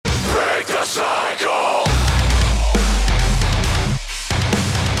cycle.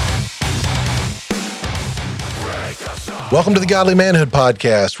 Welcome to the Godly Manhood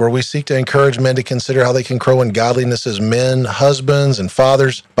Podcast, where we seek to encourage men to consider how they can grow in godliness as men, husbands, and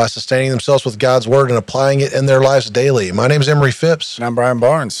fathers by sustaining themselves with God's Word and applying it in their lives daily. My name is Emery Phipps. And I'm Brian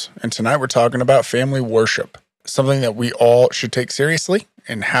Barnes, and tonight we're talking about family worship, something that we all should take seriously,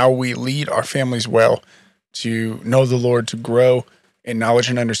 and how we lead our families well to know the Lord, to grow in knowledge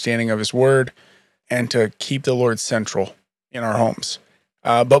and understanding of His Word, and to keep the Lord central in our homes.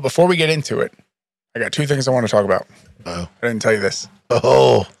 But before we get into it, I got two things I want to talk about. Oh. I didn't tell you this.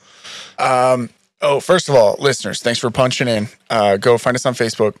 First of all, listeners, thanks for punching in. Go find us on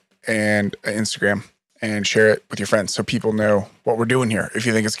Facebook and Instagram and share it with your friends so people know what we're doing here. If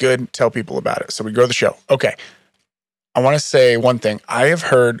you think it's good, tell people about it so we grow the show. Okay. I want to say one thing. I have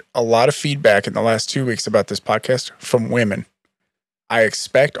heard a lot of feedback in the last 2 weeks about this podcast from women. I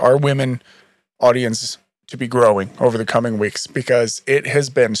expect our women audience to be growing over the coming weeks because it has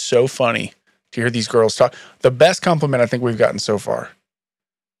been so funny to hear these girls talk. The best compliment I think we've gotten so far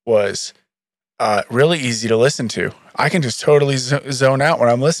was really easy to listen to. I can just totally zone out when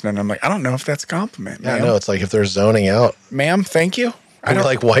I'm listening. I'm like, I don't know if that's a compliment, Yeah, ma'am. I know. It's like if they're zoning out. Ma'am, thank you. I don't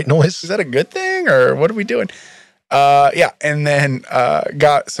like white noise. Is that a good thing or what are we doing? And then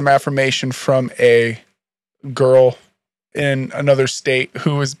got some affirmation from a girl in another state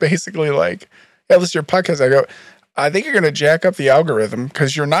who was basically like, yeah, listen to your podcast. I go, I think you're going to jack up the algorithm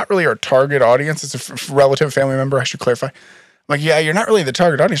because you're not really our target audience. It's a relative family member, I should clarify. I'm like, yeah, you're not really the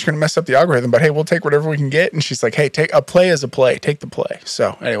target audience. You're going to mess up the algorithm, but hey, we'll take whatever we can get. And she's like, hey, take a play as a play. Take the play.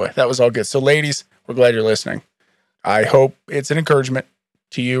 So anyway, that was all good. So ladies, we're glad you're listening. I hope it's an encouragement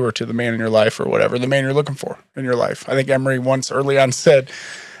to you or to the man in your life or whatever, the man you're looking for in your life. I think Emery once early on said,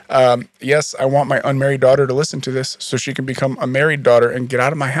 yes, I want my unmarried daughter to listen to this so she can become a married daughter and get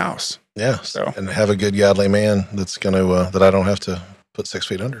out of my house. Yeah, So. and have a good godly man that's going to that I don't have to put 6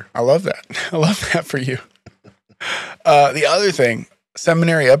 feet under. I love that. I love that for you. The other thing,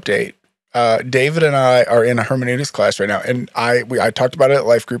 seminary update. David and I are in a hermeneutics class right now, and I talked about it at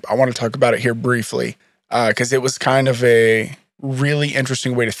Life Group. I want to talk about it here briefly because it was kind of a really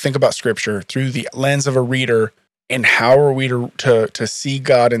interesting way to think about Scripture through the lens of a reader, and how are we to see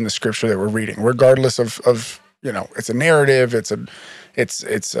God in the Scripture that we're reading, regardless of it's a narrative, it's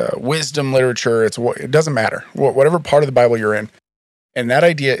a wisdom literature, it doesn't matter whatever part of the Bible you're in. And that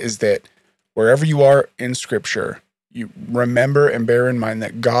idea is that wherever you are in Scripture, you remember and bear in mind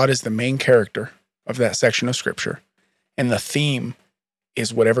that God is the main character of that section of Scripture, and the theme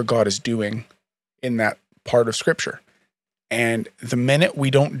is whatever God is doing in that part of Scripture. And the minute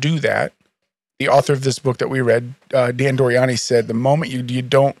we don't do that, the author of this book that we read, Dan Doriani, said the moment you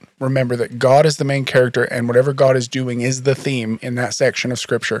don't remember that God is the main character and whatever God is doing is the theme in that section of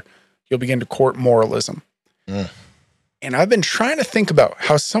Scripture, you'll begin to court moralism. And I've been trying to think about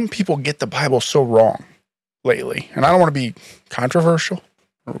how some people get the Bible so wrong lately. And I don't want to be controversial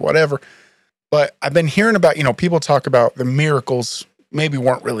or whatever, but I've been hearing about, people talk about the miracles maybe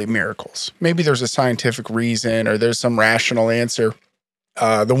weren't really miracles. Maybe there's a scientific reason or there's some rational answer.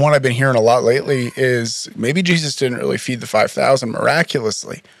 The one I've been hearing a lot lately is maybe Jesus didn't really feed the 5,000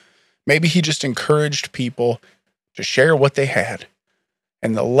 miraculously. Maybe he just encouraged people to share what they had.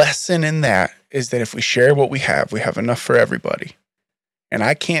 And the lesson in that is that if we share what we have enough for everybody. And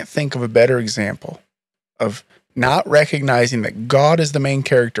I can't think of a better example of not recognizing that God is the main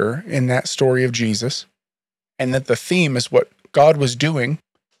character in that story of Jesus, and that the theme is what God was doing.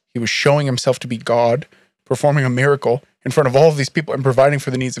 He was showing himself to be God, performing a miracle in front of all of these people and providing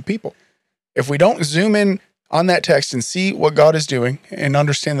for the needs of people. If we don't zoom in on that text and see what God is doing and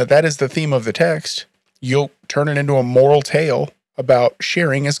understand that that is the theme of the text, you'll turn it into a moral tale about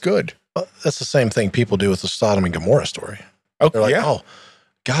sharing is good. Well, that's the same thing people do with the Sodom and Gomorrah story. Okay, They're like, yeah. oh,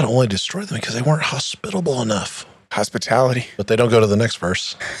 God only destroyed them because they weren't hospitable enough. Hospitality. But they don't go to the next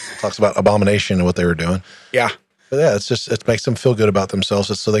verse. It talks about abomination and what they were doing. Yeah. But yeah, it makes them feel good about themselves.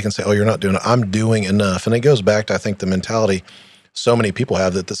 It's so they can say, oh, you're not doing it. I'm doing enough. And it goes back to, I think, the mentality so many people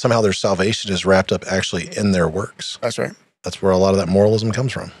have that somehow their salvation is wrapped up actually in their works. That's right. That's where a lot of that moralism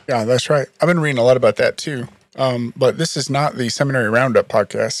comes from. Yeah, that's right. I've been reading a lot about that too. But this is not the Seminary Roundup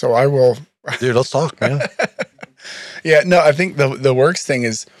podcast, so I will. Dude, let's talk, man. Yeah, no, I think the works thing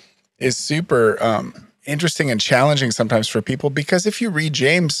is super interesting and challenging sometimes for people, because if you read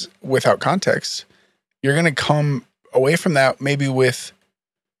James without context, you're going to come away from that maybe with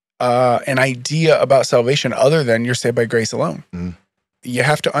an idea about salvation other than you're saved by grace alone. Mm. You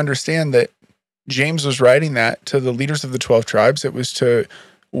have to understand that James was writing that to the leaders of the 12 tribes. It was to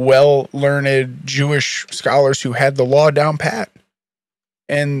well-learned Jewish scholars who had the law down pat.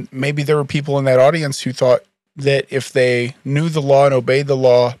 And maybe there were people in that audience who thought that if they knew the law and obeyed the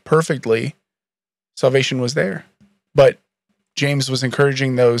law perfectly, salvation was there. But James was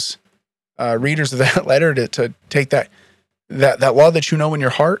encouraging those readers of that letter to take that law that you know in your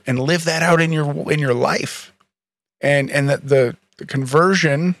heart and live that out in your life, and that the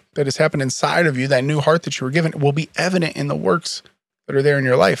conversion that has happened inside of you, that new heart that you were given, will be evident in the works that are there in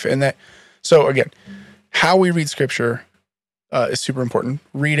your life. And that, so again, how we read Scripture is super important.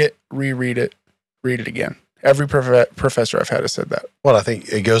 Read it, reread it, read it again. Every professor I've had has said that. Well, I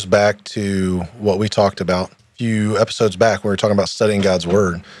think it goes back to what we talked about a few episodes back when we were talking about studying God's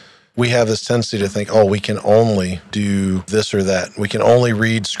Word. We have this tendency to think, oh, we can only do this or that. We can only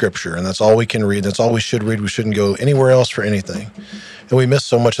read Scripture, and that's all we can read. That's all we should read. We shouldn't go anywhere else for anything. And we miss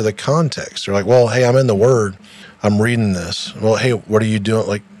so much of the context. They're like, well, hey, I'm in the Word. I'm reading this. Well, hey, what are you doing?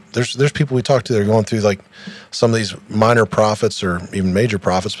 Like, there's people we talk to that are going through like some of these minor prophets or even major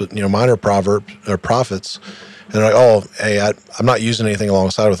prophets, but minor proverbs or prophets, and they're like, oh, hey, I'm not using anything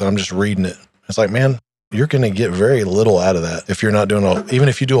alongside with it. I'm just reading it. It's like, man, you're going to get very little out of that if you're not doing even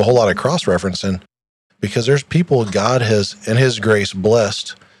if you do a whole lot of cross-referencing, because there's people God has, in His grace,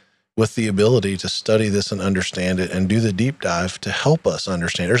 blessed with the ability to study this and understand it and do the deep dive to help us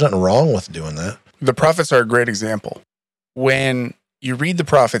understand. There's nothing wrong with doing that. The prophets are a great example. When you read the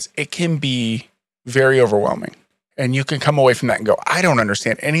prophets, it can be very overwhelming. And you can come away from that and go, I don't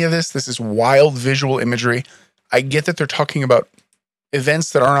understand any of this. This is wild visual imagery. I get that they're talking about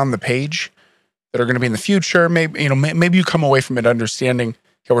events that aren't on the page, that are going to be in the future. Maybe you come away from it understanding,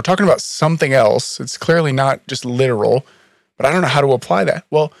 okay, we're talking about something else. It's clearly not just literal, but I don't know how to apply that.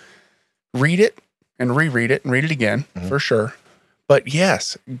 Well, read it and reread it and read it again, for sure. But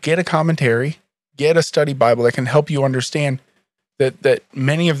yes, get a commentary, get a study Bible that can help you understand that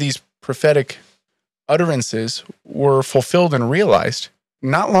many of these prophetic utterances were fulfilled and realized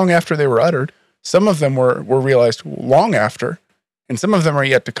not long after they were uttered. Some of them were realized long after, and some of them are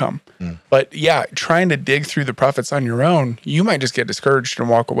yet to come. But yeah, trying to dig through the prophets on your own, you might just get discouraged and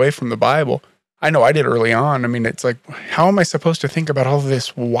walk away from the Bible. I know I did early on. I mean, it's like, how am I supposed to think about all of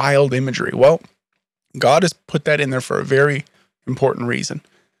this wild imagery? Well, God has put that in there for a very important reason.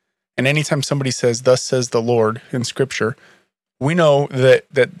 And anytime somebody says, thus says the Lord in Scripture, we know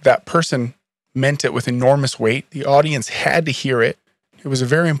that person meant it with enormous weight. The audience had to hear it. It was a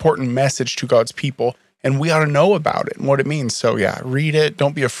very important message to God's people, and we ought to know about it and what it means. So yeah, read it.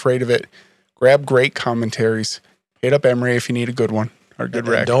 Don't be afraid of it. Grab great commentaries. Hit up Emery if you need a good one or a good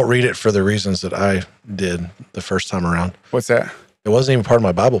rec. Don't read it for the reasons that I did the first time around. What's that? It wasn't even part of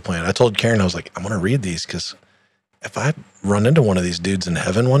my Bible plan. I told Karen, I was like, I'm going to read these because if I run into one of these dudes in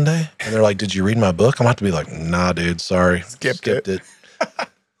heaven one day and they're like, did you read my book? I'm going to have to be like, nah, dude, sorry. Skipped it.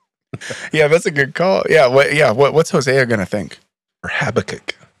 Yeah, that's a good call. Yeah, what's Hosea going to think? Or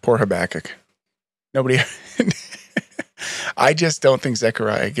Habakkuk. Poor Habakkuk. Nobody. I just don't think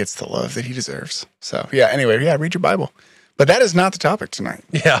Zechariah gets the love that he deserves. So yeah, anyway, yeah, read your Bible. But that is not the topic tonight.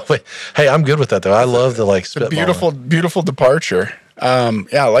 Yeah. Hey, I'm good with that though. I love the like spitballing. Beautiful departure.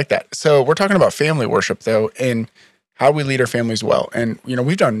 Yeah, I like that. So we're talking about family worship though, and how we lead our families well. And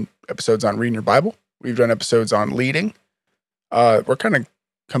we've done episodes on reading your Bible. We've done episodes on leading. We're kind of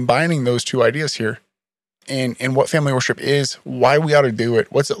combining those two ideas here, and what family worship is, why we ought to do it,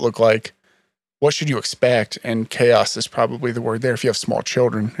 what's it look like, what should you expect, and chaos is probably the word there. If you have small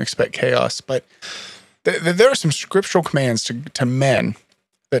children, expect chaos. But there are some scriptural commands to men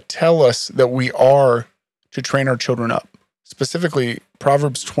that tell us that we are to train our children up. Specifically,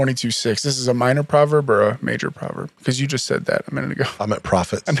 Proverbs 22:6. This is a minor proverb or a major proverb? Because you just said that a minute ago. I meant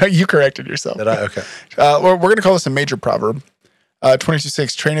prophets. I know you corrected yourself. Did I? Okay. We're going to call this a major proverb.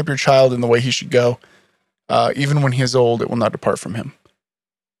 22:6. Train up your child in the way he should go. Even when he is old, it will not depart from him.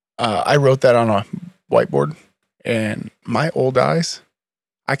 I wrote that on a whiteboard, and my old eyes,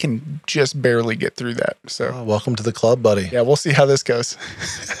 I can just barely get through that. So, welcome to the club, buddy. Yeah, we'll see how this goes.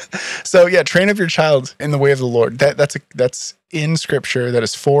 So, yeah, train up your child in the way of the Lord. That's in Scripture. That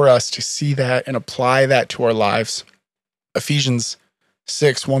is for us to see that and apply that to our lives. Ephesians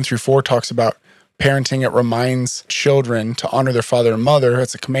 6:1-4 talks about parenting. It reminds children to honor their father and mother.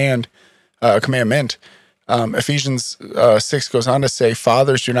 That's a commandment. Ephesians 6 goes on to say,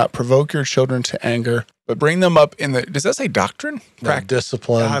 fathers, do not provoke your children to anger, but bring them up in the, does that say doctrine?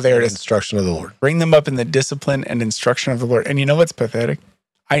 Discipline there it is. Instruction of the Lord. Bring them up in the discipline and instruction of the Lord. And you know what's pathetic?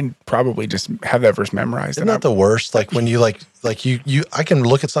 I probably just have that verse memorized. Isn't that the worst? Like when you I can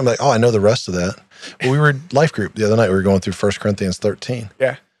look at something like, oh, I know the rest of that. Well, we were life group the other night. We were going through 1 Corinthians 13.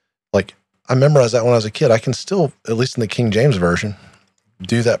 Yeah. Like I memorized that when I was a kid. I can still, at least in the King James Version,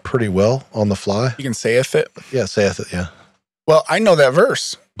 do that pretty well on the fly. You can saith it. Yeah, saith it, yeah. Well, I know that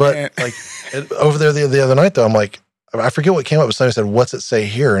verse. But And- like over there the other night, though, I'm like, I forget what came up. But somebody said, "What's it say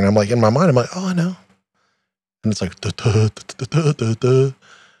here?" And I'm like, in my mind, I'm like, "Oh, I know." And it's like, duh, duh, duh, duh, duh, duh.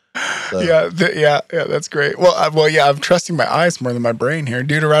 So, yeah, that's great. Well, I'm trusting my eyes more than my brain here.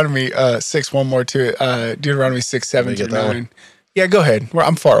 Deuteronomy 6, one more to it. Deuteronomy 6, 7 Let me through get that 9. one. Yeah, go ahead.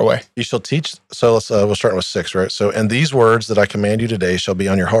 I'm far away. you shall teach. So let's we'll start with 6, right? So, and these words that I command you today shall be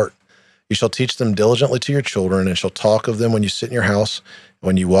on your heart. You shall teach them diligently to your children, and shall talk of them when you sit in your house,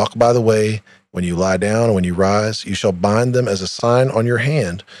 when you walk by the way, when you lie down, and when you rise. You shall bind them as a sign on your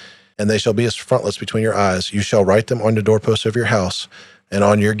hand, and they shall be as frontlets between your eyes. You shall write them on the doorposts of your house and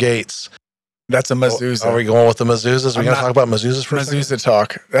on your gates. That's a mezuzah. Are we going with the mezuzahs? We're going to talk about mezuzahs for a second? Mezuzah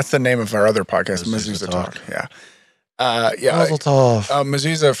Talk. That's the name of our other podcast, Mezuzah Mezuzah Talk. Talk. Yeah. Mazel tov.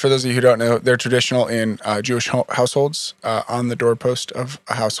 Mezuzah, for those of you who don't know, they're traditional in Jewish households. On the doorpost of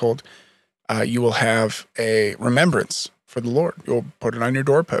a household, you will have a remembrance for the Lord. You'll put it on your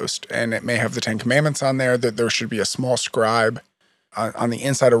doorpost, and it may have the 10 Commandments on there. That there should be a small scribe on the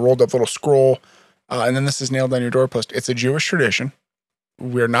inside, a rolled up little scroll, and then this is nailed on your doorpost. It's a Jewish tradition.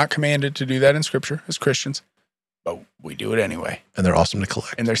 We're not commanded to do that in Scripture as Christians, but we do it anyway. And they're awesome to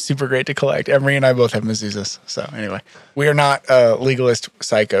collect. And they're super great to collect. Emery and I both have mezuzahs. So anyway, we are not legalist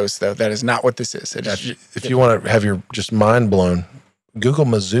psychos, though. That is not what this is. If you want to have your just mind blown, Google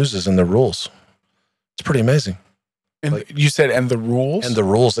mezuzahs and the rules. It's pretty amazing. And you said, and the rules? And the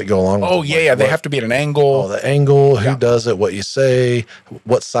rules that go along with it. Oh, yeah. They have to be at an angle. Oh, the angle, who Yeah. does it, what you say,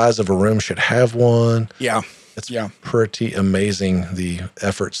 what size of a room should have one. Yeah. It's Yeah. pretty amazing the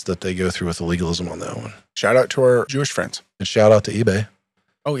efforts that they go through with the legalism on that one. Shout out to our Jewish friends. And shout out to eBay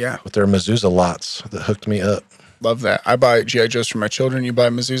Oh, yeah. with their mezuzah lots that hooked me up. Love that. I buy G.I. Joes for my children. You buy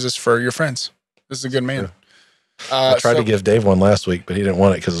mezuzahs for your friends. This is a good man. I tried to give Dave one last week, but he didn't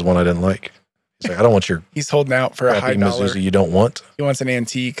want it because it's one I didn't like. He's like, I don't want your He's holding out for a high crappy dollar. mezuzah you don't want. He wants an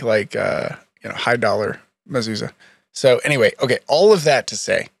antique, like, high dollar mezuzah. So anyway, okay, all of that to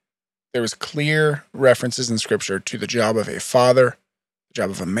say, there was clear references in Scripture to the job of a father, the job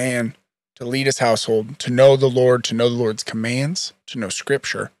of a man, to lead his household, to know the Lord, to know the Lord's commands, to know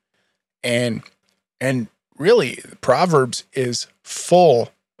Scripture. And really, Proverbs is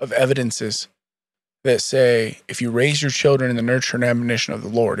full of evidences that say, if you raise your children in the nurture and admonition of the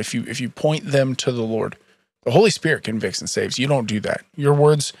Lord, if you point them to the Lord, the Holy Spirit convicts and saves. You don't do that. Your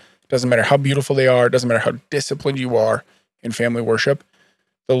words, doesn't matter how beautiful they are, doesn't matter how disciplined you are in family worship,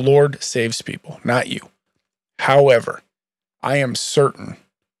 the Lord saves people, not you. However, I am certain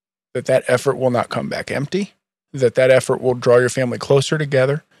that that effort will not come back empty, that effort will draw your family closer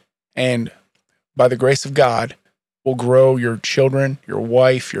together, and by the grace of God, will grow your children, your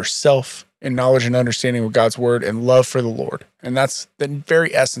wife, yourself in knowledge and understanding of God's word and love for the Lord. And that's the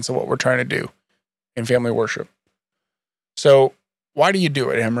very essence of what we're trying to do in family worship. So why do you do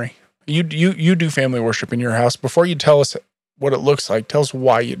it, Emery? You do family worship in your house. Before you tell us what it looks like, tell us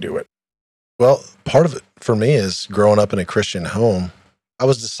why you do it. Well, part of it for me is growing up in a Christian home. I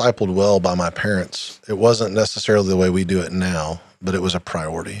was discipled well by my parents. It wasn't necessarily the way we do it now, but it was a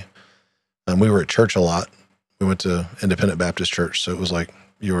priority. And we were at church a lot. We went to Independent Baptist Church, so it was like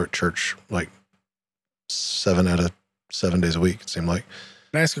you were at church like 7 out of 7 days a week, it seemed like.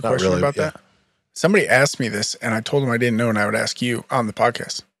 Can I ask a Not question really, about yeah. that? Somebody asked me this, and I told them I didn't know, and I would ask you on the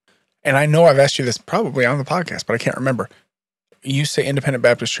podcast. And I know I've asked you this probably on the podcast, but I can't remember. You say Independent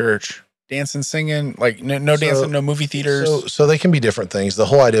Baptist Church, dancing, singing, like no dancing, no movie theaters. So they can be different things. The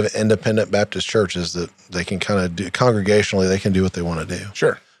whole idea of Independent Baptist Church is that they can kind of do, congregationally, they can do what they want to do.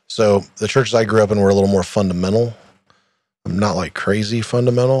 Sure. So the churches I grew up in were a little more fundamental. Not like crazy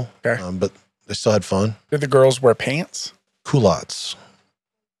fundamental, Okay. But they still had fun. Did the girls wear pants? Culottes.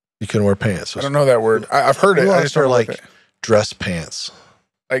 You couldn't wear pants. I don't know that word. I've heard it. I Culottes just don't are know like what it- dress pants.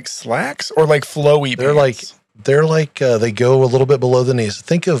 like slacks or like flowy They're pants? They're like they go a little bit below the knees.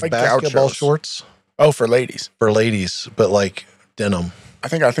 Think of Like basketball gauchos. shorts Oh, for ladies. for ladies, but like denim. I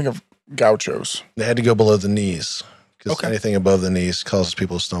think of gauchos. They had to go below the knees because Okay. anything above the knees causes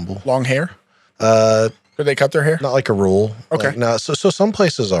people to stumble. Long hair? Uh, Could they cut their hair? not like a rule. Okay. Like, no, so some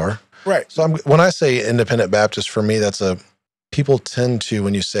places are. Right. So when I say Independent Baptist, for me, people tend to,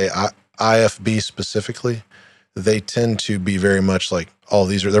 when you say IFB specifically, they tend to be very much like, oh,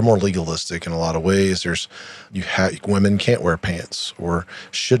 they're more legalistic in a lot of ways. Women can't wear pants or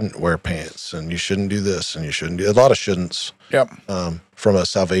shouldn't wear pants, and you shouldn't do this and you shouldn't do a lot of shouldn'ts Yep. from a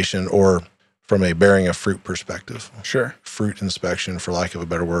salvation or from a bearing of fruit perspective, Sure. fruit inspection, for lack of a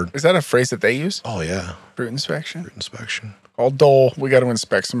better word. Is that a phrase that they use? Oh yeah, Fruit inspection? fruit inspection. All dole. We got to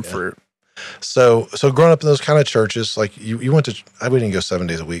inspect some fruit. So growing up in those kind of churches, like you went to, I wouldn't go 7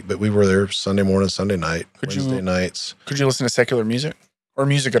 days a week, but we were there Sunday morning, Sunday night, Wednesday nights. Could you listen to secular music or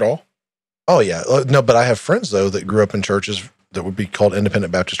music at all? Oh yeah. No, but I have friends though that grew up in churches that would be called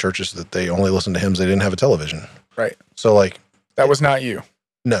independent Baptist churches that they only listened to hymns. They didn't have a television. Right. So like, that was not you.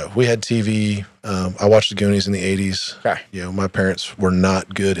 no, we had TV. I watched the Goonies in the 80s. Okay. You know, my parents were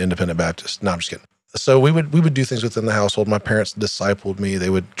not good independent Baptists. No, I'm just kidding. So we would do things within the household. My parents discipled me. They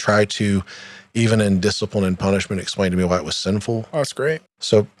would try to, even in discipline and punishment, explain to me why it was sinful. Oh, that's great.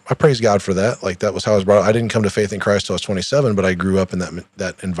 So I praise God for that. Like that was how I was brought up. I didn't come to faith in Christ till I was 27, but I grew up in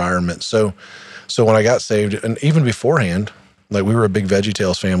that environment. So when I got saved, and even beforehand, like we were a big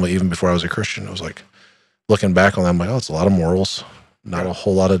VeggieTales family even before I was a Christian. It was like, looking back on that, I'm like, oh, it's a lot of morals, not a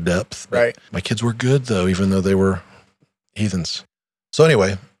whole lot of depth. But right. My kids were good though, even though they were heathens. So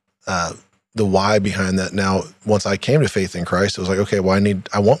anyway, the why behind that now, once I came to faith in Christ, it was like, okay, well,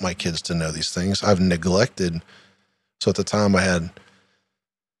 I want my kids to know these things. I've neglected. So at the time I had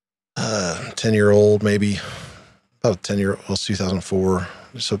 10-year-old, maybe about a 10-year-old, well, 2004,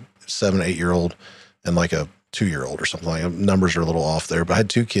 so 7, 8-year-old and like a 2-year-old or something like that. Numbers are a little off there, but I had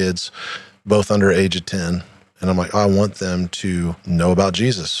 2 kids, both under age of 10. And I'm like, I want them to know about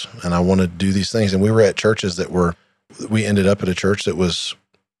Jesus and I want to do these things. And we were at churches we ended up at a church that was,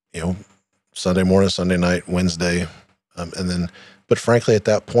 Sunday morning, Sunday night, Wednesday. But frankly, at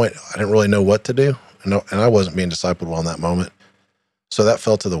that point, I didn't really know what to do. And I wasn't being discipled well in that moment. So that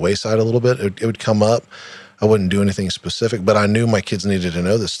fell to the wayside a little bit. It would come up. I wouldn't do anything specific, but I knew my kids needed to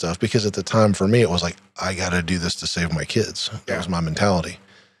know this stuff because at the time for me, it was like, I got to do this to save my kids. That was my mentality.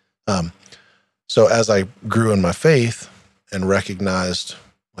 So as I grew in my faith and recognized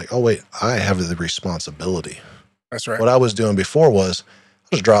like, oh wait, I have the responsibility. That's right. What I was doing before was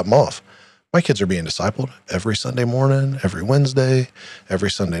I just drop them off. My kids are being discipled every Sunday morning, every Wednesday, every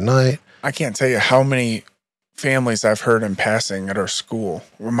Sunday night. I can't tell you how many families I've heard in passing at our school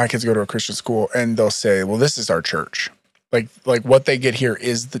where my kids go to a Christian school and they'll say, well, this is our church. Like what they get here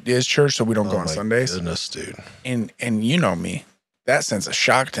is church. So we don't go on Sundays. Goodness, dude. And you know me, that sends a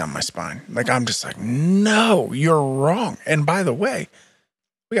shock down my spine. Like, I'm just like, no, you're wrong. And by the way,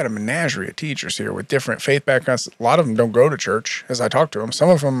 we got a menagerie of teachers here with different faith backgrounds. A lot of them don't go to church as I talk to them. Some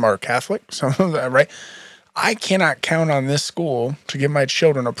of them are Catholic, some of them, right? I cannot count on this school to give my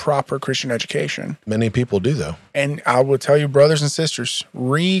children a proper Christian education. Many people do, though. And I will tell you, brothers and sisters,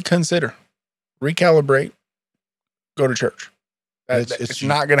 reconsider, recalibrate, go to church. It's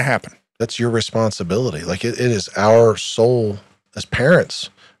not going to happen. That's your responsibility. Like it is our soul as parents,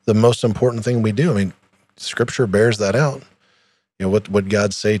 the most important thing we do. I mean, Scripture bears that out. What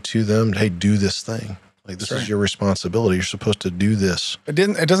God say to them? Hey, do this thing. Like this is your responsibility. You're supposed to do this. It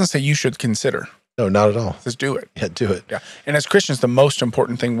doesn't say you should consider. No, not at all. It says do it. Yeah, do it. Yeah. And as Christians, the most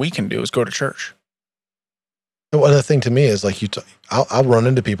important thing we can do is go to church. And one other thing to me is like I'll run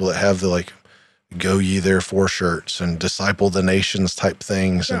into people that have the like, go ye therefore shirts and disciple the nations type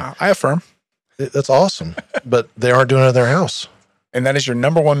things. Yeah, I affirm. That's awesome. But they aren't doing it in their house. And that is your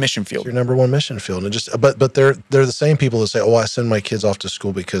number one mission field. It's your number one mission field. And but they're the same people that say, oh, I send my kids off to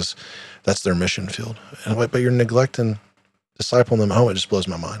school because that's their mission field. And I'm like, but you're neglecting discipling them at home. It just blows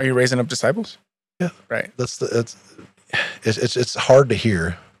my mind. Are you raising up disciples? Yeah. Right. It's hard to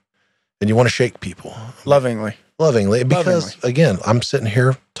hear. And you want to shake people. Lovingly. Because again, I'm sitting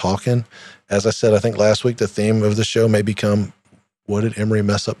here talking. As I said, I think last week, the theme of the show may become, what did Emery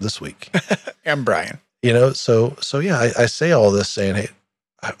mess up this week? And Brian. So yeah, I say all this saying, hey,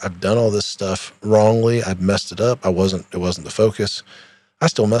 I've done all this stuff wrongly. I've messed it up. It wasn't the focus. I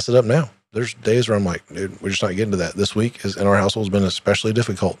still mess it up now. There's days where I'm like, dude, we're just not getting to that. This week in our household has been especially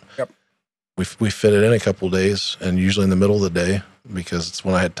difficult. Yep. We fit it in a couple of days and usually in the middle of the day because it's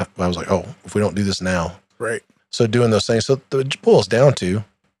when I was like, oh, if we don't do this now. Right. So doing those things. So it boils down to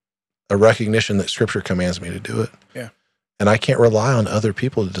a recognition that Scripture commands me to do it. Yeah. And I can't rely on other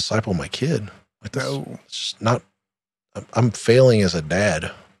people to disciple my kid. Like this, no. It's just not, I'm failing as a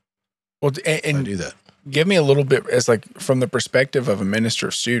dad. Well, and I do that. Give me a little bit as like from the perspective of a minister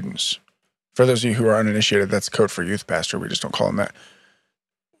of students. For those of you who are uninitiated, that's code for youth pastor. We just don't call them that.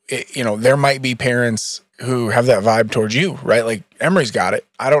 There might be parents who have that vibe towards you, right? Like Emery's got it.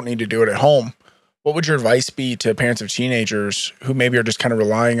 I don't need to do it at home. What would your advice be to parents of teenagers who maybe are just kind of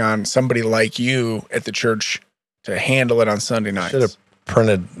relying on somebody like you at the church to handle it on Sunday nights? Should have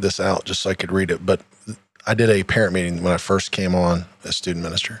printed this out just so I could read it, but I did a parent meeting when I first came on as student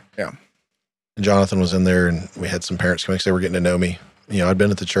minister. Yeah. And Jonathan was in there and we had some parents coming because they were getting to know me. I'd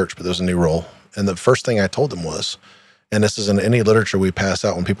been at the church, but there was a new role. And the first thing I told them was, and this is in any literature we pass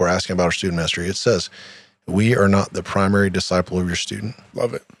out when people are asking about our student ministry, it says, we are not the primary disciple of your student.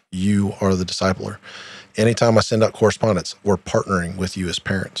 Love it. You are the discipler. Anytime I send out correspondence, we're partnering with you as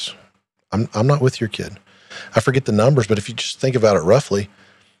parents. I'm not with your kid. I forget the numbers, but if you just think about it roughly,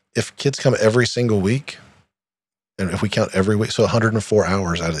 if kids come every single week, and if we count every week, so 104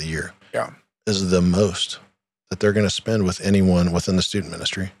 hours out of the year is the most that they're going to spend with anyone within the student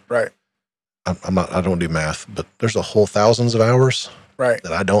ministry. Right. I don't do math, but there's a whole thousands of hours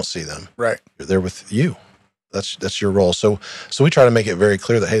that I don't see them. Right. You're there with you. That's your role. So we try to make it very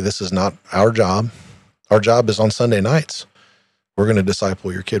clear that, hey, this is not our job. Our job is on Sunday nights. We're going to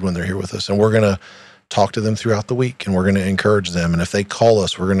disciple your kid when they're here with us, and we're going to talk to them throughout the week, and we're going to encourage them. And if they call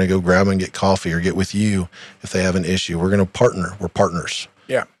us, we're going to go grab them and get coffee or get with you if they have an issue. We're going to partner. We're partners.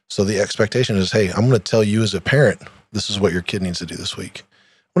 Yeah. So the expectation is, hey, I'm going to tell you as a parent, this is what your kid needs to do this week.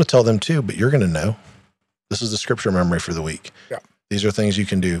 I'm going to tell them too, but you're going to know. This is the scripture memory for the week. Yeah. These are things you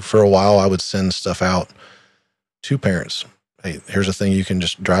can do. For a while, I would send stuff out to parents. Hey, here's a thing you can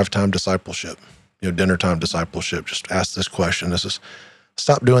just drive time discipleship, dinner time discipleship. Just ask this question.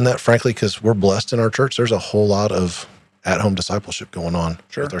 Stop doing that, frankly, because we're blessed in our church. There's a whole lot of at-home discipleship going on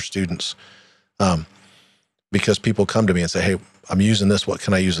with our students. Because people come to me and say, hey, I'm using this. What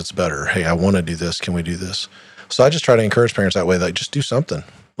can I use that's better? Hey, I want to do this. Can we do this? So I just try to encourage parents that way, like, just do something.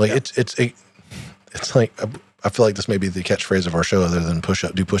 Like it's like, I feel like this may be the catchphrase of our show other than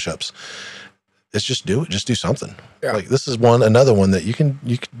do push-ups. It's just do it. Just do something. Yeah. Like this is another one that you can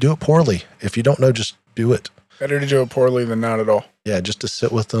do it poorly. If you don't know, just do it. Better to do it poorly than not at all. Yeah, just to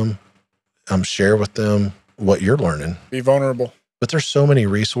sit with them, share with them what you're learning. Be vulnerable. But there's so many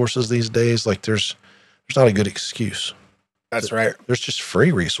resources these days. Like there's not a good excuse. That's right. There's just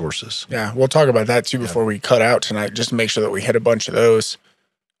free resources. Yeah, we'll talk about that too before we cut out tonight. Just to make sure that we hit a bunch of those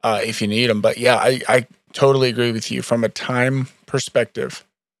if you need them. But yeah, I totally agree with you. From a time perspective,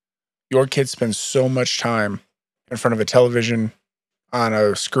 your kids spend so much time in front of a television, on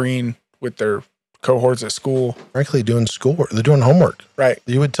a screen with their cohorts at school. Frankly, doing schoolwork. They're doing homework. Right.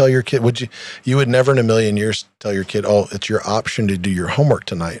 You would tell your kid, you would never in a million years tell your kid, oh, it's your option to do your homework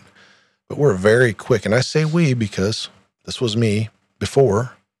tonight. But we're very quick. And I say we because this was me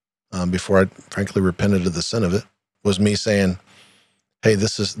before I frankly repented of the sin of it, was me saying, hey,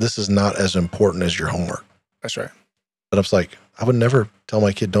 this is not as important as your homework. That's right. But I was like, I would never tell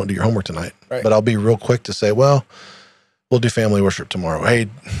my kid, don't do your homework tonight. Right. But I'll be real quick to say, well, we'll do family worship tomorrow. Hey,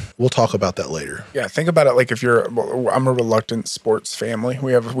 we'll talk about that later. Yeah, think about it like if I'm a reluctant sports family.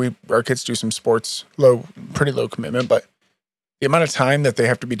 Our kids do some sports, pretty low commitment, but the amount of time that they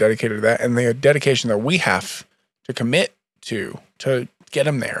have to be dedicated to that and the dedication that we have to commit to get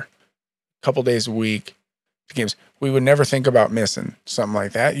them there a couple days a week to games, we would never think about missing something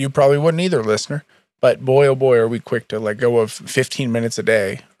like that. You probably wouldn't either, listener. But boy, oh boy, are we quick to let go of 15 minutes a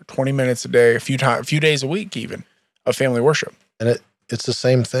day, 20 minutes a day, a few days a week even, of family worship. And it's the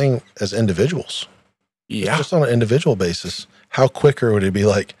same thing as individuals. Yeah. Just on an individual basis. How quicker would it be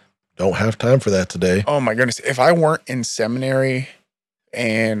like, don't have time for that today? Oh my goodness. If I weren't in seminary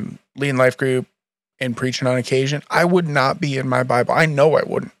and leading life group and preaching on occasion, I would not be in my Bible. I know I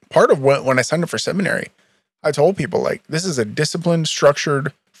wouldn't. Part of when I signed up for seminary, I told people, like, this is a disciplined,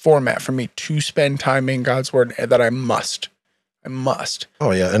 structured format for me to spend time in God's word that I must.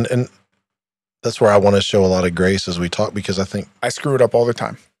 Oh yeah. And that's where I want to show a lot of grace as we talk, because I think I screw it up all the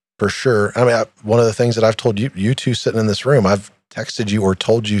time. For sure. I mean, one of the things that I've told you two sitting in this room, I've texted you or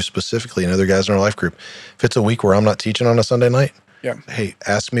told you specifically and other guys in our life group, if it's a week where I'm not teaching on a Sunday night, hey,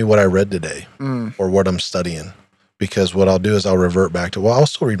 ask me what I read today or what I'm studying. Because what I'll do is I'll revert back to, well, I'll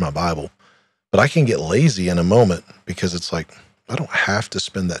still read my Bible, but I can get lazy in a moment because it's like, I don't have to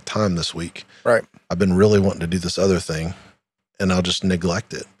spend that time this week. Right. I've been really wanting to do this other thing and I'll just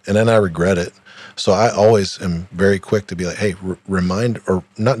neglect it. And then I regret it. So I always am very quick to be like, hey, remind, or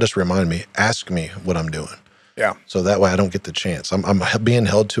not just remind me, ask me what I'm doing. Yeah. So that way I don't get the chance. I'm being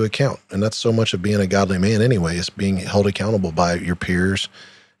held to account. And that's so much of being a godly man anyway, is being held accountable by your peers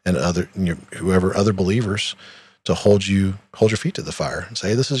and other believers to hold your feet to the fire and say,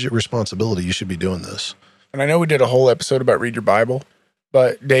 hey, this is your responsibility. You should be doing this. And I know we did a whole episode about read your Bible,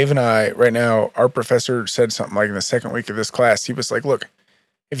 but Dave and I right now, our professor said something like in the second week of this class, he was like, look,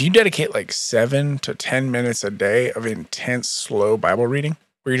 if you dedicate like 7 to 10 minutes a day of intense, slow Bible reading,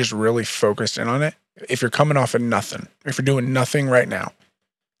 where you're just really focused in on it, if you're coming off of nothing, if you're doing nothing right now,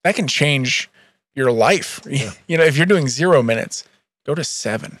 that can change your life. Yeah. If you're doing 0 minutes, go to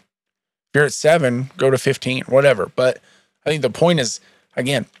 7. If you're at 7, go to 15, whatever. But I think the point is,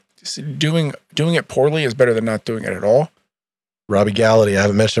 again, doing it poorly is better than not doing it at all. Robbie Gallaty, I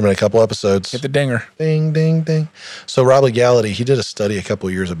haven't mentioned him in a couple episodes. Hit the dinger. Ding, ding, ding. So Robbie Gallaty, he did a study a couple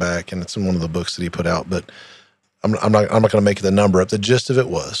of years back, and it's in one of the books that he put out, but I'm not going to make the number up. The gist of it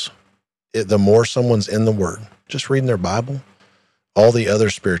was, the more someone's in the Word, just reading their Bible, all the other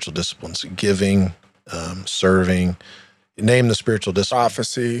spiritual disciplines, giving, serving, name the spiritual discipline.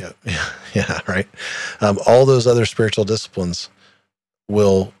 Prophecy. Yeah, right. All those other spiritual disciplines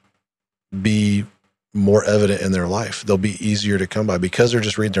will be more evident in their life. They'll be easier to come by because they're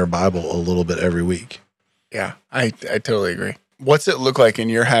just reading their Bible a little bit every week. Yeah, I totally agree. What's it look like in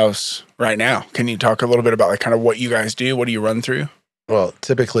your house right now? Can you talk a little bit about like kind of what you guys do? What do you run through? Well,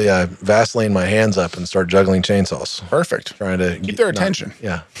 typically I Vaseline my hands up and start juggling chainsaws. Perfect. Trying to keep their attention.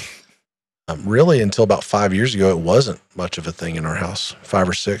 Yeah. Really, until about 5 years ago, it wasn't much of a thing in our house. 5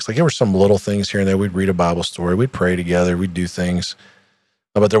 or 6. Like there were some little things here and there. We'd read a Bible story. We'd pray together. We'd do things.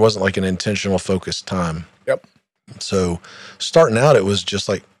 But there wasn't like an intentional focused time. Yep. So starting out, it was just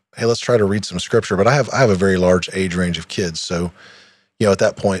like, hey, let's try to read some scripture. But I have a very large age range of kids. So, at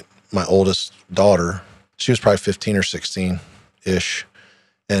that point, my oldest daughter, she was probably 15 or 16-ish.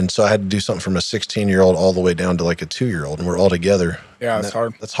 And so I had to do something from a 16-year-old all the way down to like a 2-year-old. And we're all together. Yeah, that's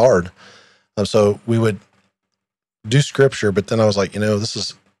hard. That's hard. So we would do scripture, but then I was like,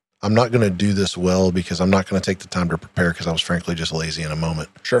 I'm not going to do this well because I'm not going to take the time to prepare because I was frankly just lazy in a moment.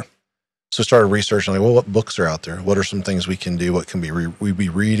 Sure. So I started researching, like, well, what books are out there? What are some things we can do? What can we be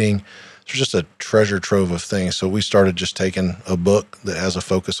reading? There's just a treasure trove of things. So we started just taking a book that has a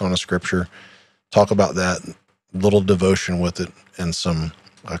focus on a scripture, talk about that, little devotion with it, and some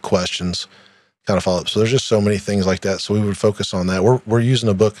questions, kind of follow up. So there's just so many things like that. So we would focus on that. We're using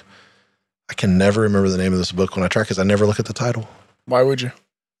a book. I can never remember the name of this book when I try because I never look at the title. Why would you?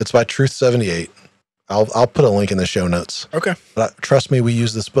 It's by Truth 78. I'll put a link in the show notes. Okay. But trust me, we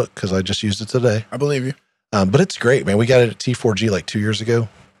use this book because I just used it today. I believe you. But it's great, man. We got it at T4G like 2 years ago.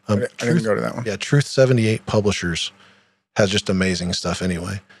 I didn't go to that one. Yeah, Truth 78 Publishers has just amazing stuff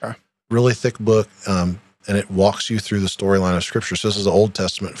anyway. Okay. Really thick book, and it walks you through the storyline of Scripture. So this is Old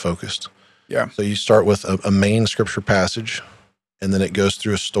Testament focused. Yeah. So you start with a main Scripture passage, and then it goes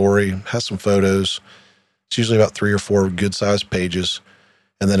through a story, has some photos. It's usually about 3 or 4 good-sized pages.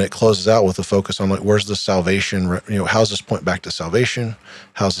 And then it closes out with a focus on like, where's the salvation? How's this point back to salvation?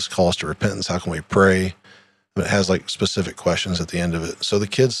 How's this call us to repentance? How can we pray? And it has like specific questions at the end of it. So the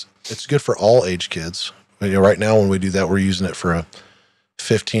kids, it's good for all age kids. Right now when we do that, we're using it for a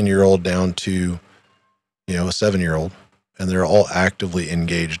 15-year-old down to, a 7-year-old, and they're all actively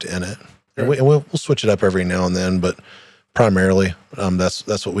engaged in it. And we'll switch it up every now and then, but primarily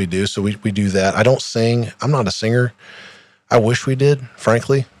that's what we do. So we do that. I don't sing. I'm not a singer. I wish we did,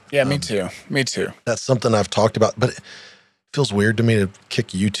 frankly. Yeah, me too. Me too. That's something I've talked about, but it feels weird to me to kick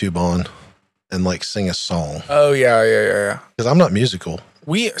YouTube on and like sing a song. Oh yeah. Because I'm not musical.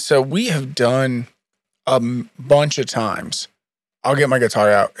 We have done a bunch of times. I'll get my guitar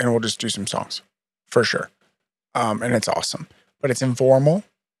out and we'll just do some songs for sure. And it's awesome, but it's informal,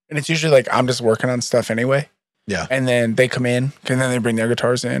 and it's usually like I'm just working on stuff anyway. Yeah. And then they come in, and then they bring their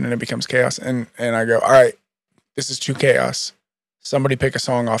guitars in, and it becomes chaos. And I go, all right, this is too chaos. Somebody pick a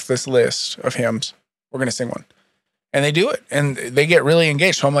song off this list of hymns. We're going to sing one. And they do it, and they get really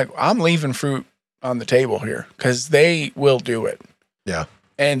engaged. So I'm like, I'm leaving fruit on the table here because they will do it. Yeah.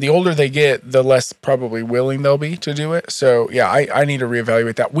 And the older they get, the less probably willing they'll be to do it. So yeah, I need to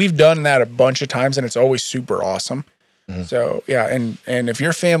reevaluate that. We've done that a bunch of times, and it's always super awesome. Mm-hmm. So yeah, and if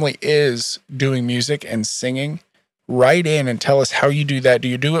your family is doing music and singing, write in and tell us how you do that. Do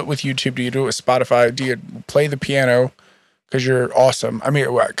you do it with YouTube? Do you do it with Spotify? Do you play the piano? Because you're awesome. I mean,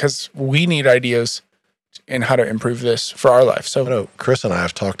 because we need ideas in how to improve this for our life. So I know Chris and I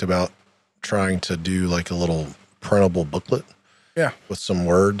have talked about trying to do like a little printable booklet. Yeah. With some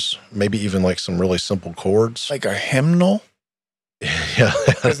words, maybe even like some really simple chords. Like a hymnal? Yeah.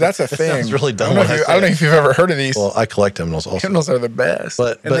 Because that's a thing. Sounds really dumb. I don't know if you've ever heard of these. Well, I collect hymnals also. Hymnals are the best.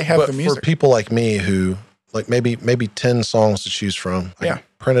 But they have the music. For people like me who like maybe 10 songs to choose from, I could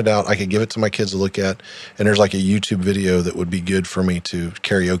print it out. I could give it to my kids to look at. And there's like a YouTube video that would be good for me to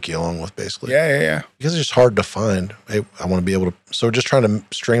karaoke along with, basically. Yeah. Because it's just hard to find. Hey, I want to be able to. So just trying to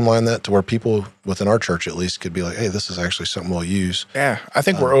streamline that to where people within our church at least could be like, hey, this is actually something we'll use. Yeah. I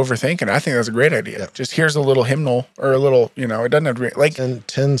think we're overthinking it. I think that's a great idea. Yeah. Just here's a little hymnal or a little, it doesn't have to be like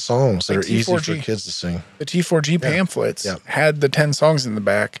 10 songs that are easy for kids to sing. The T4G pamphlets had the 10 songs in the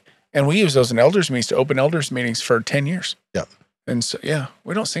back. And we use those in elders meetings to open elders meetings for 10 years. Yeah. And so,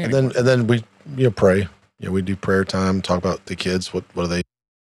 we don't sing anymore. And then we, pray. We do prayer time, talk about the kids. What are they?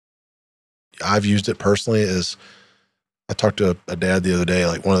 I've used it personally as I talked to a dad the other day.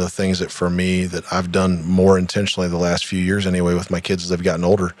 Like one of the things that for me that I've done more intentionally the last few years anyway with my kids as they've gotten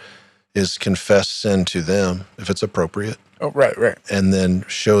older is confess sin to them if it's appropriate. Oh, right. And then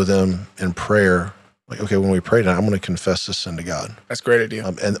show them in prayer Like, okay, when we pray tonight, I'm going to confess this sin to God. That's a great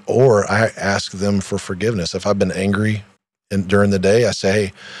idea. Or I ask them for forgiveness. If I've been angry during the day, I say,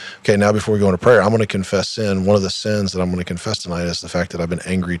 hey, okay, now before we go into prayer, I'm going to confess sin. One of the sins that I'm going to confess tonight is the fact that I've been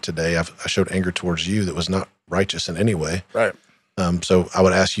angry today. I showed anger towards you that was not righteous in any way. Right. So I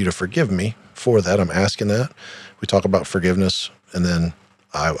would ask you to forgive me for that. I'm asking that. We talk about forgiveness, and then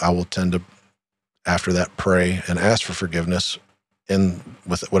I will tend to, after that, pray and ask for forgiveness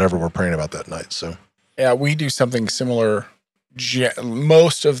with whatever we're praying about that night. So yeah, we do something similar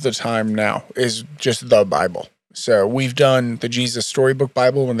most of the time now is just the Bible. So we've done the Jesus Storybook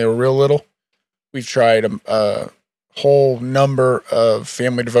Bible when they were real little. We've tried a whole number of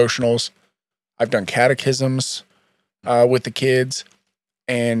family devotionals. I've done catechisms with the kids.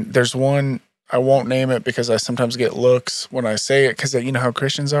 And there's one, I won't name it because I sometimes get looks when I say it, because you know how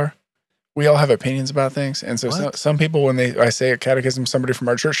Christians are. We all have opinions about things. And so some people, when I say a catechism, somebody from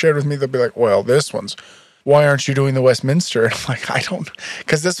our church shared with me, they'll be like, well, this one's, why aren't you doing the Westminster? And I'm like, I don't,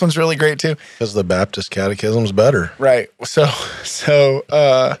 because this one's really great too. Because the Baptist catechism's better. Right. So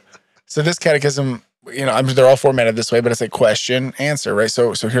this catechism, they're all formatted this way, but it's a question answer, right?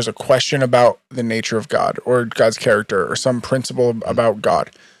 So here's a question about the nature of God or God's character or some principle about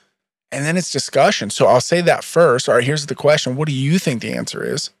God. And then it's discussion. So I'll say that first. All right, here's the question. What do you think the answer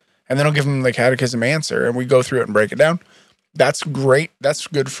is? And then I'll give them the catechism answer and we go through it and break it down. That's great. That's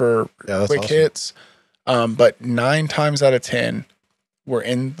good for quick hits. But 9 times out of 10, we're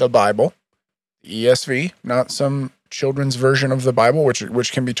in the Bible, the ESV, not some children's version of the Bible,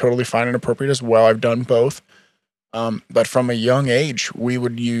 which can be totally fine and appropriate as well. I've done both. But from a young age, we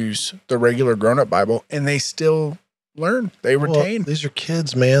would use the regular grown-up Bible, and they still learn. They retain. These are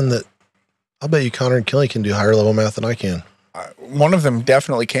kids, man, that I'll bet you Connor and Kelly can do higher level math than I can. One of them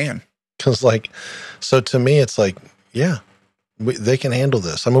definitely can. Because, so to me, it's like, yeah, they can handle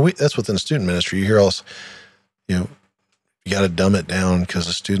this. I mean, that's within student ministry. You hear all this, you got to dumb it down because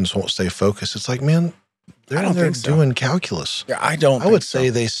the students won't stay focused. It's like, man, they're doing calculus. Yeah, I would say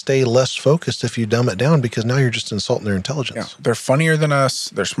they stay less focused if you dumb it down, because now you're just insulting their intelligence. Yeah, they're funnier than us.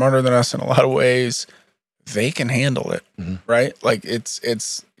 They're smarter than us in a lot of ways. They can handle it, right? Like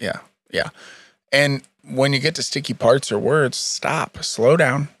it's yeah. And when you get to sticky parts or words, stop, slow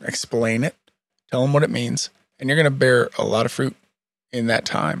down, explain it, tell them what it means, and you're going to bear a lot of fruit in that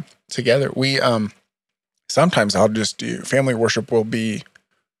time together. We sometimes I'll just do family worship will be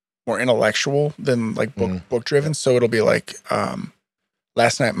more intellectual than like book driven. So it'll be like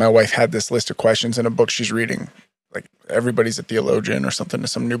last night my wife had this list of questions in a book she's reading, like Everybody's a Theologian or something, to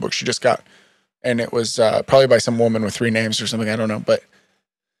some new book she just got. And it was probably by some woman with 3 names or something. I don't know, but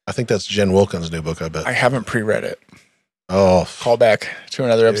I think that's Jen Wilkins' new book, I bet. I haven't pre-read it. Oh. Call back to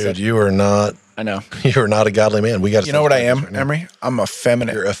another episode. Dude, you are not. I know. You are not a godly man. We got. You know what I am, right, Emery? I'm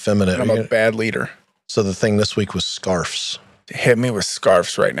effeminate. You're effeminate. I'm a bad leader. So the thing this week was scarves. Hit me with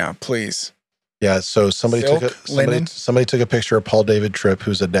scarves right now, please. Yeah. So somebody took a picture of Paul David Tripp,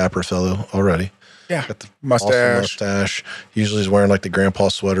 who's a dapper fellow already. Yeah. Got the mustache. Awesome mustache. Usually he's wearing like the grandpa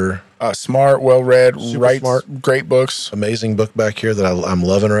sweater. Smart, well read, writes smart. Great books. Amazing book back here that I'm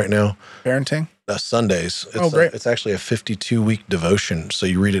loving right now. Parenting. Sundays. Great. It's actually a 52-week devotion. So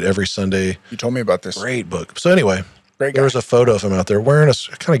you read it every Sunday. You told me about this. Great book. So anyway, great guy. There was a photo of him out there wearing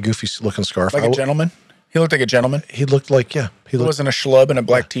a kind of goofy looking scarf. Like a gentleman? He looked like a gentleman? He looked like, yeah. He wasn't a schlub in a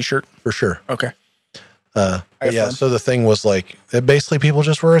black t-shirt? For sure. Okay. Yeah, so the thing was like, basically people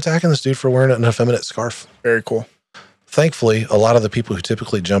just were attacking this dude for wearing an effeminate scarf. Very cool. Thankfully, a lot of the people who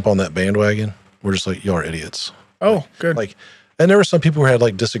typically jump on that bandwagon were just like, y'all are idiots. Oh, good. And there were some people who had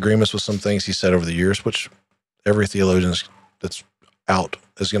like disagreements with some things he said over the years, which every theologian that's out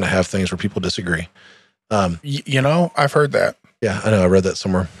is going to have things where people disagree. I've heard that. Yeah, I know. I read that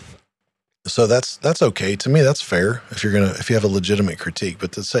somewhere. So that's okay. To me, that's fair if you have a legitimate critique.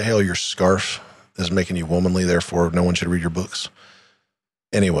 But to say, hell, your scarf is making you womanly, therefore no one should read your books.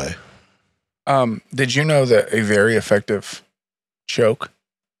 Anyway. Did you know that a very effective choke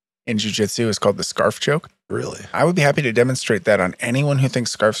in jiu-jitsu is called the scarf choke? Really? I would be happy to demonstrate that on anyone who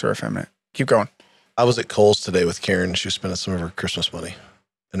thinks scarves are effeminate. Keep going. I was at Kohl's today with Karen. She was spending some of her Christmas money,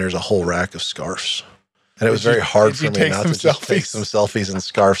 and there's a whole rack of scarves. And it was very hard for me not to just take some selfies and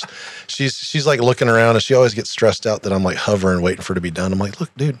scarves. She's like looking around, and she always gets stressed out that I'm like hovering, waiting for it to be done. I'm like,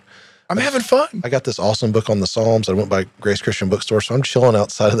 look, dude, I'm having fun. I got this awesome book on the Psalms. I went by Grace Christian Bookstore, so I'm chilling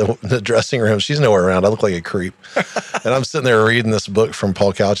outside of the dressing room. She's nowhere around. I look like a creep. And I'm sitting there reading this book from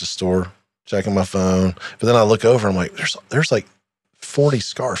Paul Couch's store, checking my phone. But then I look over, I'm like, there's like 40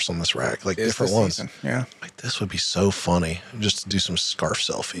 scarves on this rack, like different ones. Yeah. Like, this would be so funny just to do some scarf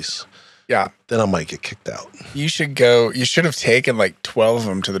selfies. Yeah. Then I might get kicked out. You should have taken like 12 of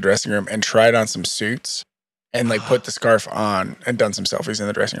them to the dressing room and tried on some suits and like put the scarf on and done some selfies in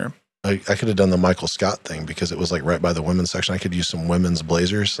the dressing room. I could have done the Michael Scott thing because it was like right by the women's section. I could use some women's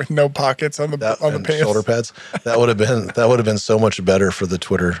blazers With no pockets on the and pants. shoulder pads. That would have been so much better for the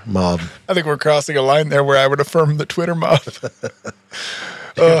Twitter mob. I think we're crossing a line there where I would affirm the Twitter mob.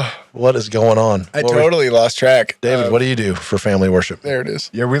 What is going on? I totally lost track. David, what do you do for family worship? There it is.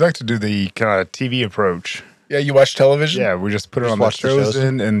 Yeah, we like to do the kind of TV approach. Yeah, you watch television? Yeah, we just put it Just on the watch the shows?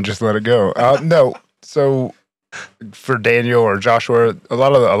 Chosen and just let it go. No, so for Daniel or Joshua, a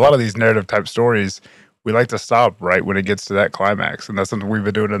lot of these narrative type stories, we like to stop right when it gets to that climax, and that's something we've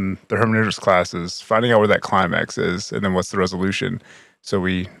been doing in the hermeneutics classes, finding out where that climax is, and then what's the resolution. So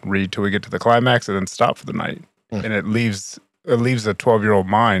we read till we get to the climax, and then stop for the night, and it leaves a 12-year-old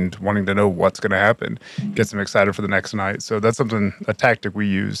mind wanting to know what's going to happen, gets them excited for the next night. So that's a tactic we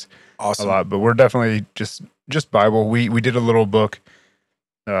use a lot. But we're definitely just Bible. We did a little book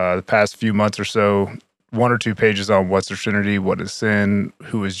the past few months or so, 1 or 2 pages on what's the Trinity, what is sin,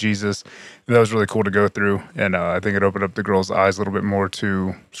 who is Jesus. And that was really cool to go through. And I think it opened up the girls' eyes a little bit more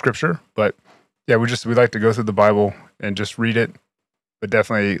to Scripture. But yeah, we like to go through the Bible and just read it, but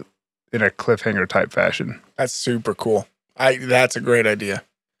definitely in a cliffhanger type fashion. That's super cool. That's a great idea.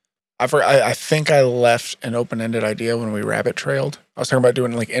 I think I left an open-ended idea when we rabbit trailed. I was talking about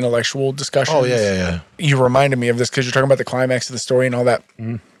doing like intellectual discussions. Oh, yeah. You reminded me of this because you're talking about the climax of the story and all that.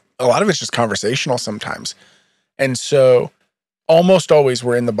 Mm-hmm. A lot of it's just conversational sometimes. And so almost always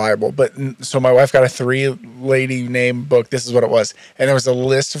we're in the Bible. But so my wife got a 3-lady name book. This is what it was. And there was a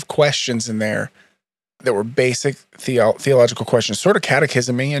list of questions in there that were basic theological questions, sort of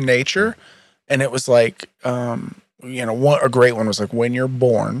catechism-y in nature. And it was like, a great one was like, when you're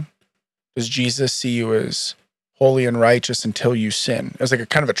born, does Jesus see you as holy and righteous until you sin? It was like a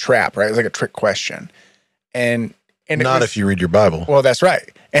kind of a trap, right? It was like a trick question. And Not if you read your Bible. Well, that's right.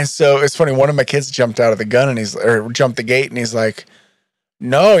 And so it's funny. One of my kids jumped out of the gun jumped the gate, and he's like,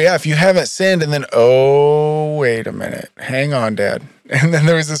 "No, yeah, if you haven't sinned." And then, "Oh, wait a minute, hang on, Dad." And then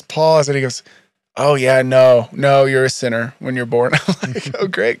there was this pause, and he goes, "Oh yeah, no, you're a sinner when you're born." I'm like, "Oh,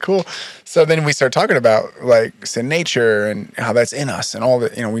 great, cool." So then we start talking about like sin nature and how that's in us, and all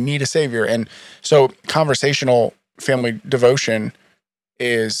that. We need a savior, and so conversational family devotion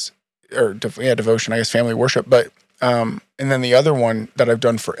devotion, I guess, family worship, but. And then the other one that I've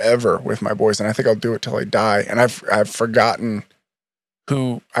done forever with my boys, and I think I'll do it till I die. And I've forgotten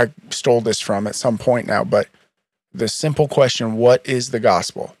who I stole this from at some point now, but the simple question, what is the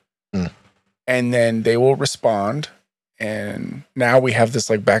gospel? And then they will respond. And now we have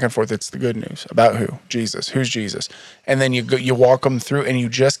this like back and forth. It's the good news about who? Jesus. Who's Jesus? And then you walk them through and you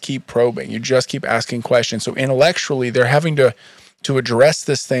just keep probing. You just keep asking questions. So intellectually, they're having to address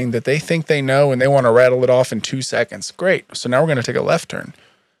this thing that they think they know and they want to rattle it off in 2 seconds. Great. So now we're going to take a left turn.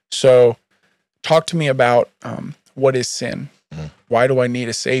 So talk to me about what is sin? Why do I need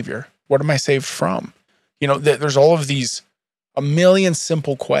a savior? What am I saved from? There's all of these, a million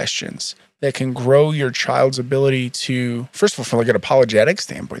simple questions that can grow your child's ability to, first of all, from like an apologetic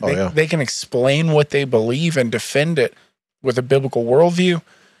standpoint, they can explain what they believe and defend it with a biblical worldview.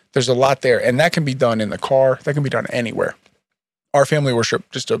 There's a lot there. And that can be done in the car. That can be done anywhere. Our family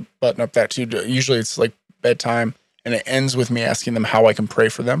worship, just to button up that too, usually it's like bedtime and it ends with me asking them how I can pray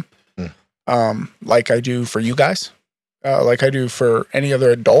for them. Like I do for you guys, like I do for any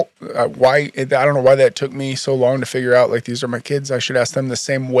other adult. I don't know why that took me so long to figure out, like, these are my kids. I should ask them the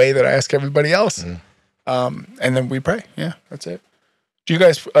same way that I ask everybody else. And then we pray. Yeah, that's it. Do you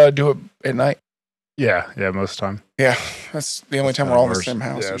guys do it at night? Yeah, most of the time. Yeah, that's the only time we're all in the same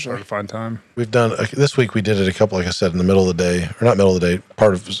house. Yeah, it's hard to find time. We've done, this week we did it a couple, like I said, in the middle of the day, or not middle of the day,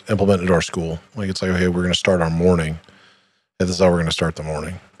 part of it was implemented at our school. Like, it's like, okay, we're going to start our morning, and this is how we're going to start the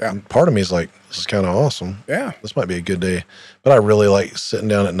morning. Yeah. And part of me is like, this is kind of awesome. Yeah. This might be a good day. But I really like sitting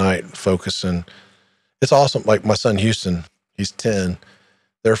down at night, focusing. It's awesome. Like my son Houston, he's 10.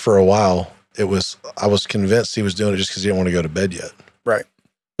 There for a while, I was convinced he was doing it just because he didn't want to go to bed yet. Right.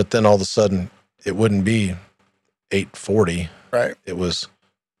 But then all of a sudden, it wouldn't be 8:40. Right. It was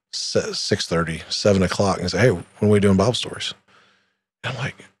 6:30, 7 o'clock. And I said, hey, when are we doing Bible stories? And I'm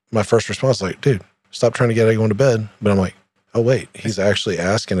like, my first response was like, dude, stop trying to get going to bed. But I'm like, oh, wait, he's actually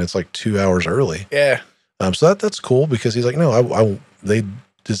asking. It's like 2 hours early. Yeah. So that's cool because he's like, no, they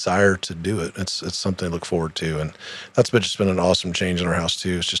desire to do it. It's something to look forward to. And that's just been an awesome change in our house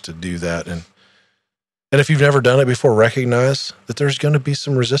too. It's just to do that. And if you've never done it before, recognize that there's going to be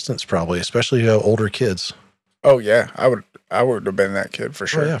some resistance probably, especially if you have older kids. Oh yeah. I would have been that kid for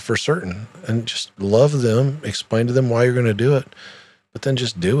sure. Oh, yeah, for certain. And just love them, explain to them why you're going to do it, but then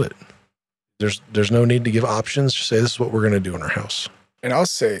just do it. There's no need to give options. Just say this is what we're going to do in our house. And I'll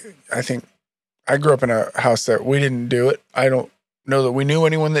say, I think I grew up in a house that we didn't do it. I don't know that we knew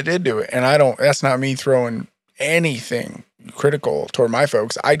anyone that did do it. And that's not me throwing anything critical toward my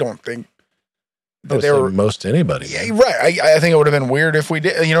folks. I don't think I would say most anybody. Yeah, right. I think it would have been weird if we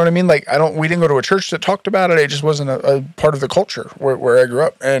did. You know what I mean? Like, we didn't go to a church that talked about it. It just wasn't a part of the culture where I grew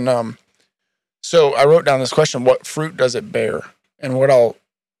up. And so I wrote down this question: what fruit does it bear? And what I'll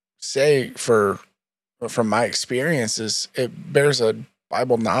say from my experience is it bears a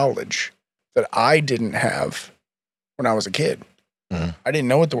Bible knowledge that I didn't have when I was a kid. Mm-hmm. I didn't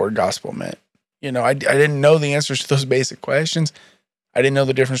know what the word gospel meant. You know, I didn't know the answers to those basic questions. I didn't know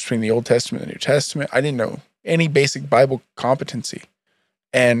the difference between the Old Testament and the New Testament. I didn't know any basic Bible competency.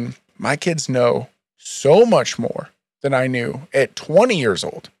 And my kids know so much more than I knew at 20 years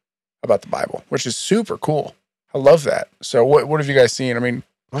old about the Bible, which is super cool. I love that. So what have you guys seen? I mean,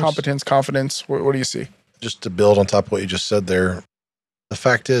 competence, confidence, what do you see? Just to build on top of what you just said there, the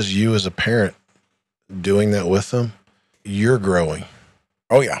fact is you as a parent doing that with them, you're growing.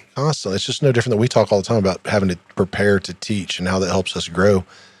 Oh, yeah. Constantly. It's just no different than we talk all the time about having to prepare to teach and how that helps us grow.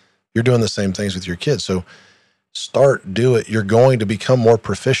 You're doing the same things with your kids. So do it. You're going to become more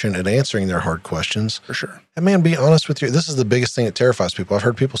proficient at answering their hard questions. For sure. And man, be honest with you. This is the biggest thing that terrifies people. I've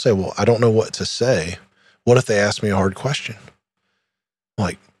heard people say, well, I don't know what to say. What if they ask me a hard question? I'm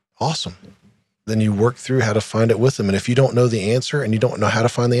like, awesome. Then you work through how to find it with them. And if you don't know the answer and you don't know how to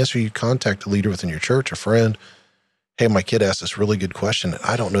find the answer, you contact a leader within your church, a friend. Hey, my kid asked this really good question that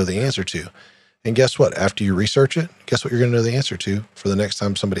I don't know the answer to. And guess what? After you research it, guess what you're going to know the answer to for the next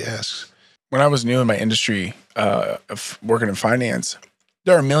time somebody asks? When I was new in my industry of working in finance,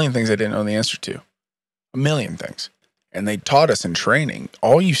 there are a million things I didn't know the answer to. A million things. And they taught us in training.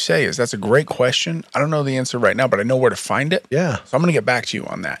 All you say is, that's a great question. I don't know the answer right now, but I know where to find it. Yeah. So I'm going to get back to you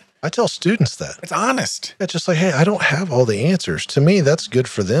on that. I tell students that. It's honest. It's just like, hey, I don't have all the answers. To me, that's good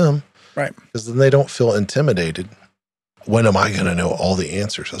for them. Right. Because then they don't feel intimidated. When am I going to know all the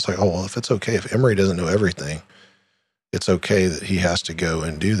answers? It's like, oh, well, if it's okay, if Emery doesn't know everything, it's okay that he has to go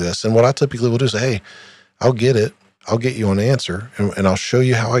and do this. And what I typically will do is say, hey, I'll get it. I'll get you an answer and I'll show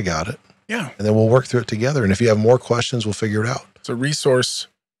you how I got it. Yeah. And then we'll work through it together. And if you have more questions, we'll figure it out. It's a resource.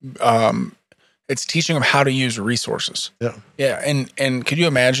 It's teaching them how to use resources. Yeah. Yeah. And could you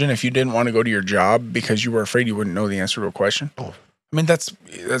imagine if you didn't want to go to your job because you were afraid you wouldn't know the answer to a question? Oh. I mean, that's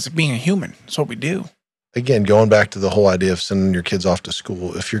being a human. That's what we do. Again, going back to the whole idea of sending your kids off to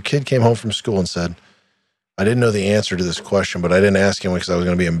school. If your kid came home from school and said, I didn't know the answer to this question, but I didn't ask him because I was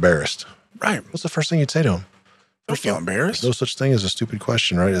going to be embarrassed. Right. What's the first thing you'd say to him? Don't feel embarrassed. No such thing as a stupid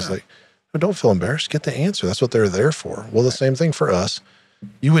question, right? Yeah. It's like, no, don't feel embarrassed. Get the answer. That's what they're there for. Well, the same thing for us.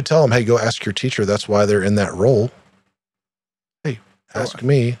 You would tell them, hey, go ask your teacher. That's why they're in that role. Hey, ask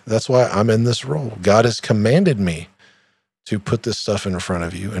me. That's why I'm in this role. God has commanded me to put this stuff in front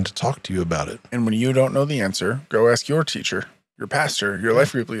of you and to talk to you about it. And when you don't know the answer, go ask your teacher, your pastor, your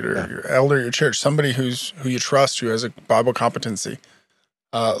life group leader, your elder, your church, somebody who you trust, who has a Bible competency.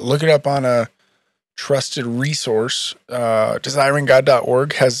 Look it up on a trusted resource.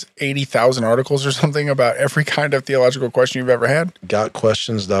 DesiringGod.org has 80,000 articles or something about every kind of theological question you've ever had.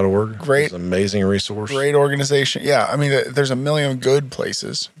 Gotquestions.org. Great. It's an amazing resource. Great organization. Yeah. I mean, there's a million good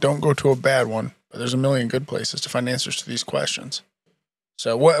places. Don't go to a bad one. But there's a million good places to find answers to these questions.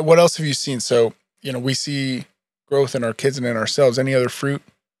 So what else have you seen? So, we see growth in our kids and in ourselves. Any other fruit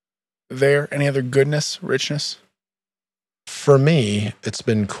there? Any other goodness, richness? For me, it's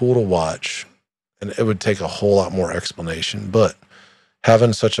been cool to watch, and it would take a whole lot more explanation, but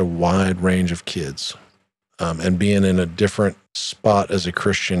having such a wide range of kids and being in a different spot as a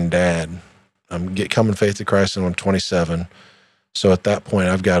Christian dad, coming faith to Christ and I'm 27. So at that point,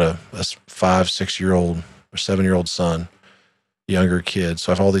 I've got a 5, 6-year-old or 7-year-old son, younger kids.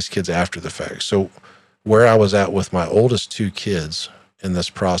 So I have all these kids after the fact. So where I was at with my oldest 2 kids in this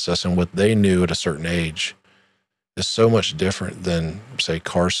process and what they knew at a certain age is so much different than, say,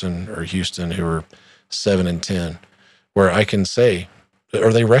 Carson or Houston, who are 7 and 10, where I can say,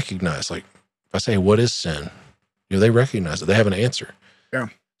 or they recognize, like, if I say, what is sin? They recognize it. They have an answer. Yeah.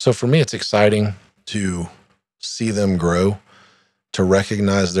 So for me, it's exciting to see them grow, to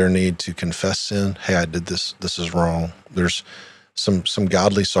recognize their need to confess sin. Hey, I did this. This is wrong. There's some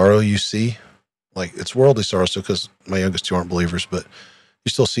godly sorrow you see. Like, it's worldly sorrow still because my youngest 2 aren't believers, but you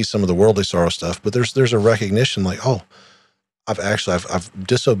still see some of the worldly sorrow stuff. But there's a recognition like, oh, I've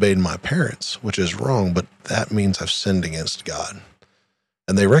disobeyed my parents, which is wrong, but that means I've sinned against God.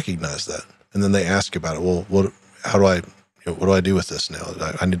 And they recognize that. And then they ask about it. Well, what do I do with this now?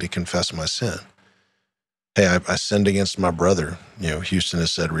 I need to confess my sin. hey, I sinned against my brother. Houston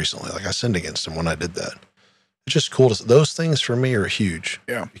has said recently, like I sinned against him when I did that. It's just cool to, those things for me are huge.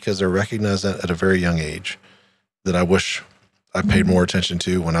 Yeah. Because they're recognized at a very young age that I wish I paid more attention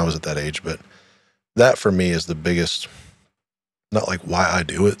to when I was at that age. But that for me is the biggest, not like why I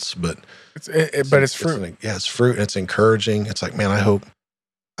do it, but it's fruit. It's fruit, and it's encouraging. It's like, man, I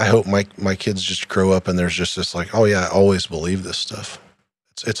hope my kids just grow up and there's just this like, oh yeah, I always believe this stuff.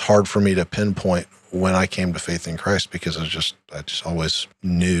 It's hard for me to pinpoint when I came to faith in Christ because I just always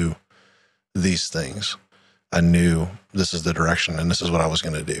knew these things. I knew this is the direction and this is what I was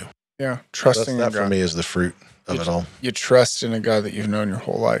going to do. Yeah, trusting that in God. For me is the fruit of it all. You trust in a God that you've known your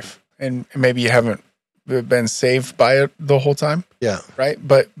whole life, and maybe you haven't been saved by it the whole time. Yeah, right.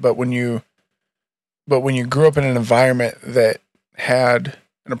 But when you grew up in an environment that had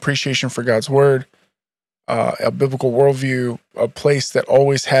an appreciation for God's word, a biblical worldview, a place that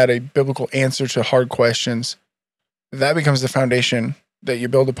always had a biblical answer to hard questions, that becomes the foundation that you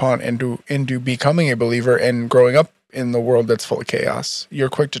build upon into becoming a believer and growing up in the world that's full of chaos. You're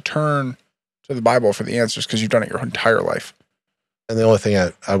quick to turn to the Bible for the answers because you've done it your entire life. And the only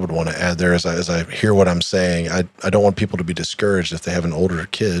thing I would want to add there is as I hear what I'm saying, I don't want people to be discouraged if they have an older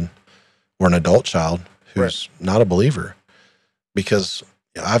kid or an adult child who's not a believer, because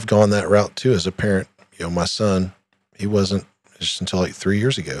I've gone that route too as a parent. My son, he wasn't just until like 3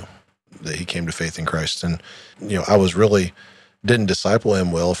 years ago that he came to faith in Christ. And, I was really didn't disciple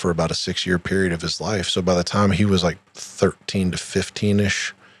him well for about a 6-year period of his life. So by the time he was like 13 to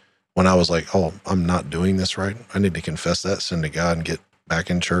 15-ish, when I was like, oh, I'm not doing this right, I need to confess that sin to God and get back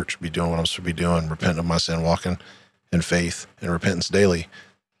in church, be doing what I'm supposed to be doing, repent of my sin, walking in faith and repentance daily.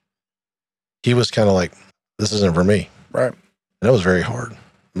 He was kind of like, this isn't for me. Right. And it was very hard.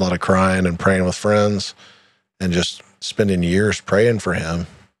 A lot of crying and praying with friends and just spending years praying for him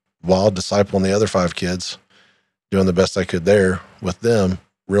while discipling the other 5 kids, doing the best I could there with them,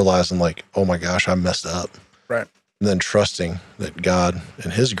 realizing like, oh my gosh, I messed up. Right. And then trusting that God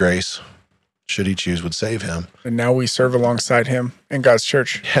and his grace, should he choose, would save him. And now we serve alongside him in God's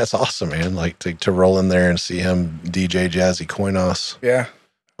church. Yeah, it's awesome, man. Like to roll in there and see him DJ Jazzy Koinos. Yeah.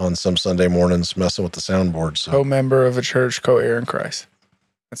 On some Sunday mornings messing with the soundboard. So. Co-member of a church, co-heir in Christ.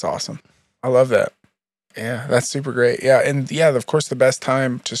 That's awesome. I love that. Yeah, that's super great. Yeah, and yeah, of course, the best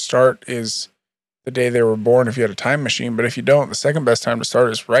time to start is the day they were born if you had a time machine. But if you don't, the second best time to start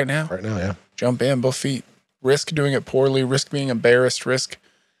is right now. Right now, yeah. Jump in, both feet. Risk doing it poorly, risk being embarrassed, risk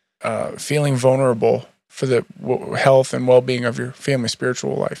feeling vulnerable for the health and well-being of your family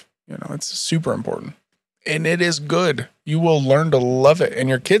spiritual life. It's super important. And it is good. You will learn to love it, and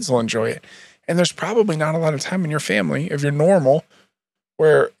your kids will enjoy it. And there's probably not a lot of time in your family, if you're normal,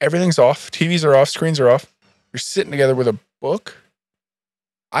 where everything's off, TVs are off, screens are off. You're sitting together with a book.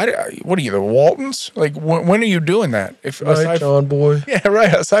 What are you, the Waltons? Like, when are you doing that? Right, John boy. Yeah,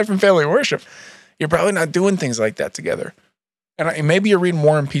 right. Aside from family worship, you're probably not doing things like that together. And maybe you're reading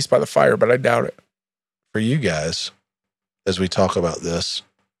War and Peace by the Fire, but I doubt it. For you guys, as we talk about this,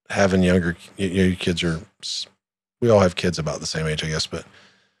 having younger, your kids are, we all have kids about the same age, I guess, but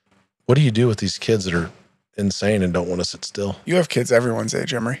what do you do with these kids that are insane and don't want to sit still? You have kids everyone's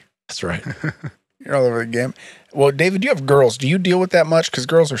age, Emery. That's right. You're all over the game. Well, David, you have girls. Do you deal with that much? Because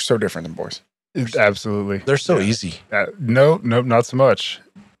girls are so different than boys. Absolutely. They're so easy. No, not so much.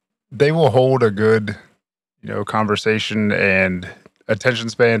 They will hold a good, conversation and attention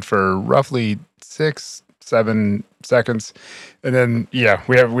span for roughly 6-7 seconds. And then, we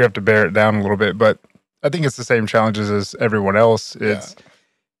have to bear it down a little bit, but I think it's the same challenges as everyone else. It's,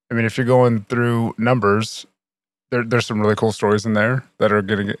 if you're going through numbers, there's some really cool stories in there that are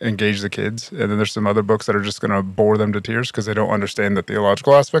going to engage the kids. And then there's some other books that are just going to bore them to tears because they don't understand the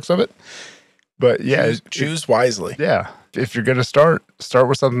theological aspects of it. But choose wisely. Yeah. If you're going to start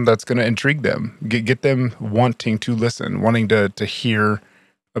with something that's going to intrigue them, get them wanting to listen, wanting to hear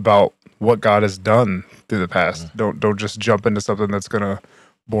about what God has done through the past. Don't just jump into something that's going to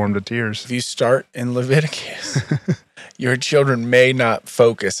bore them to tears. If you start in Leviticus, your children may not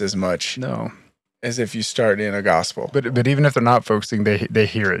focus as much. No. As if you start in a gospel. But even if they're not focusing, they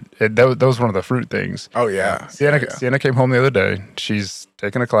hear it. That was one of the fruit things. Oh, yeah. Sienna came home the other day. She's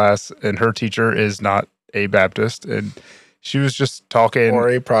taking a class, and her teacher is not a Baptist, and she was just talking. Or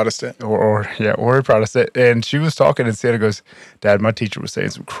a Protestant. Or a Protestant. And she was talking, and Sienna goes, Dad, my teacher was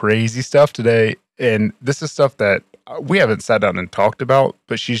saying some crazy stuff today, and this is stuff that we haven't sat down and talked about,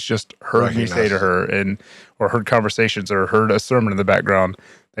 but she's just heard me say to her, or heard conversations, or heard a sermon in the background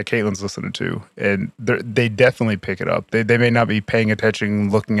that Caitlin's listening to, and they definitely pick it up. They may not be paying attention,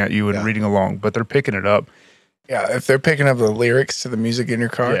 looking at you and reading along, but they're picking it up. Yeah, if they're picking up the lyrics to the music in your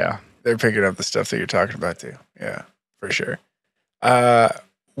car, They're picking up the stuff that you're talking about too. Yeah, for sure.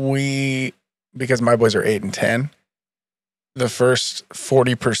 Because my boys are 8 and 10, the first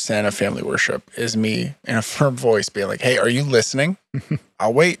 40% of family worship is me in a firm voice being like, hey, are you listening?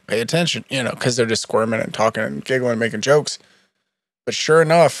 I'll wait, pay attention, because they're just squirming and talking and giggling and making jokes. But sure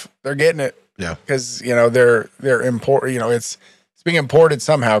enough, they're getting it. Yeah. Because, they're important, it's being imported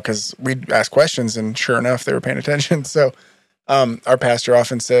somehow because we'd ask questions and sure enough, they were paying attention. So our pastor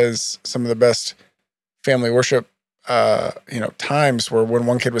often says some of the best family worship times were when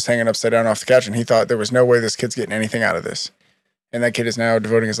one kid was hanging upside down off the couch and he thought there was no way this kid's getting anything out of this. And that kid is now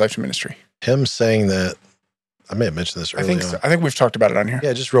devoting his life to ministry. Him saying that, I may have mentioned this earlier. I think we've talked about it on here.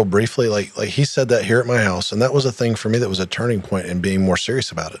 Yeah, just real briefly, like he said that here at my house, and that was a thing for me that was a turning point in being more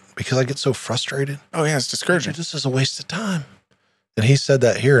serious about it because I get so frustrated. Oh yeah, it's discouraging. This is a waste of time. And he said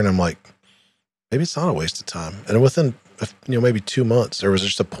that here, and I'm like, maybe it's not a waste of time. And within maybe 2 months, there was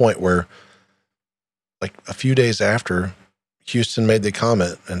just a point where, like a few days after, Houston made the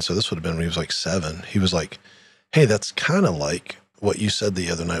comment, and so this would have been when he was like 7. He was like, "Hey, that's kind of like what you said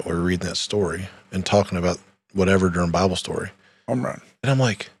the other night when we were reading that story and talking about whatever during Bible story." Home run. And I'm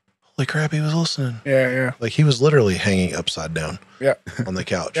like, holy crap, he was listening. Yeah. Like he was literally hanging upside down. Yeah. On the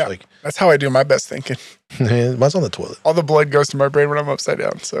couch. Yeah. Like that's how I do my best thinking. Mine's on the toilet. All the blood goes to my brain when I'm upside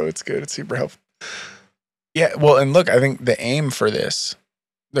down. So it's good. It's super helpful. Yeah. Well, and look, I think the aim for this,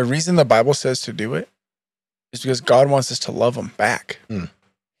 the reason the Bible says to do it is because God wants us to love him back.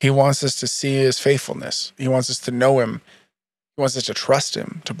 He wants us to see his faithfulness. He wants us to know him. He wants us to trust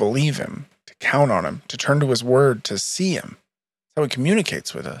him, to believe him, to count on him, to turn to his word, to see him. That's how he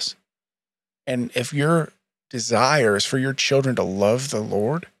communicates with us. And if your desire is for your children to love the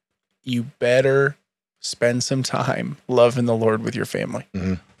Lord, you better spend some time loving the Lord with your family.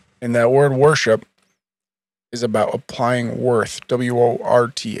 Mm-hmm. And that word worship is about applying worth,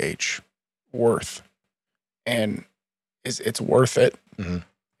 W-O-R-T-H, worth. And it's worth it. Mm-hmm.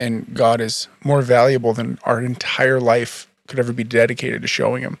 And God is more valuable than our entire life could ever be dedicated to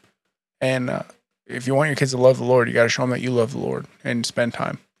showing him. And if you want your kids to love the Lord, you got to show them that you love the Lord and spend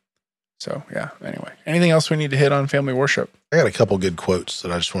time. So, yeah, anyway. Anything else we need to hit on family worship? I got a couple good quotes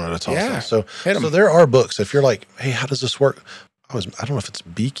that I just wanted to toss in. So there are books. If you're like, hey, how does this work? I don't know if it's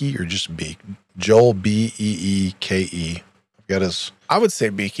Beeke or just Beeke. Joel, Beeke. I've got his... I would say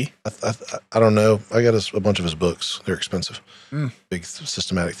Beeke. I don't know. I got a bunch of his books. They're expensive. Big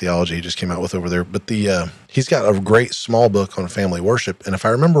systematic theology he just came out with over there. But he's got a great small book on family worship. And if I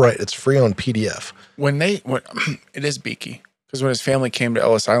remember right, it's free on PDF. When it is Beeke. Because when his family came to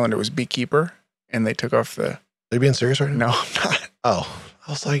Ellis Island, it was Beekeeper, and they took off the... Are you being serious right now? No, I'm not. Oh,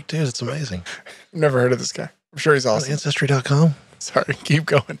 I was like, dude, it's amazing. I've never heard of this guy. I'm sure he's awesome. Ancestry.com. Sorry, keep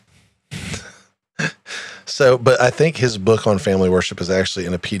going. So, but I think his book on family worship is actually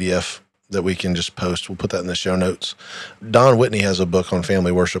in a PDF that we can just post. We'll put that in the show notes. Don Whitney has a book on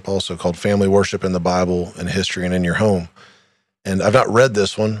family worship also called Family Worship in the Bible and History and in Your Home. And I've not read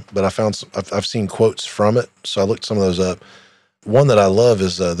this one, but I've seen quotes from it, so I looked some of those up. One that I love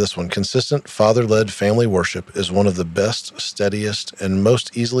is this one. Consistent father-led family worship is one of the best, steadiest, and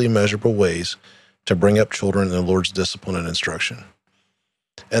most easily measurable ways to bring up children in the Lord's discipline and instruction.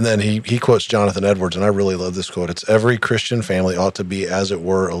 And then he quotes Jonathan Edwards, and I really love this quote. It's every Christian family ought to be, as it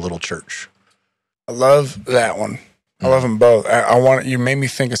were, a little church. I love that one. I love them both. You made me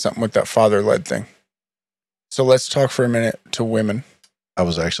think of something with that father-led thing. So let's talk for a minute to women.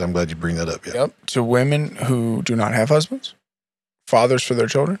 I'm glad you bring that up. Yeah. Yep. To women who do not have husbands, fathers for their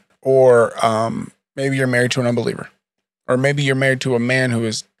children, or maybe you're married to an unbeliever, or maybe you're married to a man who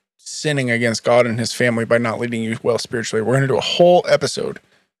is sinning against God and his family by not leading you well spiritually. We're going to do a whole episode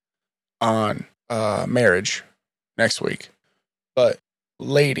on marriage next week. But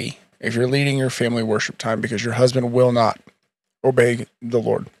lady, if you're leading your family worship time because your husband will not obey the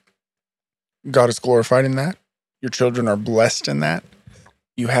Lord, God is glorified in that. Your children are blessed in that.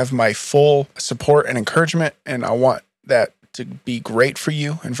 You have my full support and encouragement, and I want that to be great for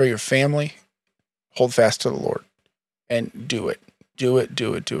you and for your family. Hold fast to the Lord and do it. Do it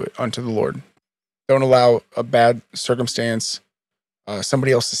unto the Lord. Don't allow a bad circumstance,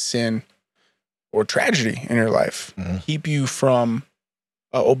 somebody else's sin, or tragedy in your life keep you from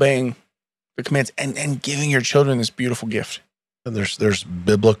obeying the commands and giving your children this beautiful gift. And there's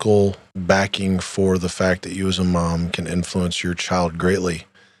biblical backing for the fact that you as a mom can influence your child greatly.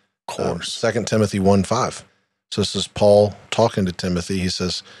 Of course. 2 Timothy 1:5. So this is Paul talking to Timothy. He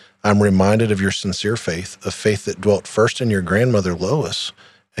says, I'm reminded of your sincere faith, a faith that dwelt first in your grandmother Lois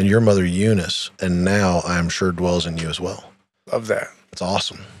and your mother Eunice, and now I am sure dwells in you as well. Love that. That's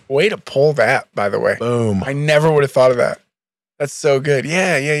awesome. Way to pull that, by the way. Boom. I never would have thought of that. That's so good.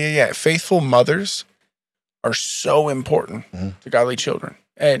 Yeah. Faithful mothers are so important to godly children,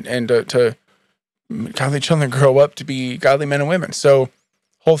 and to godly children grow up to be godly men and women. So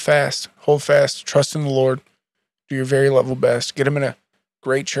hold fast, trust in the Lord, do your very level best, get them in a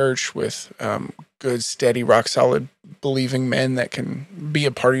great church with good, steady, rock solid, believing men that can be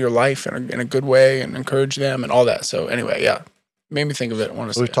a part of your life in a good way and encourage them and all that. So anyway, yeah, made me think of it. I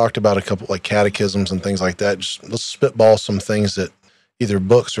want to. We've talked about a couple like catechisms and things like that. Just let's spitball some things that either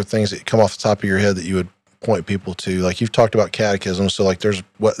books or things that come off the top of your head that you would point people to. Like you've talked about catechisms. So like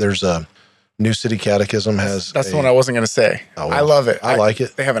there's a New City Catechism has. That's the one I wasn't going to say. Oh, well, I love it. I like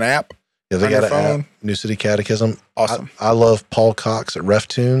it. They have an app. Yeah, they on got your an phone. app, New City Catechism. Awesome. I love Paul Cox at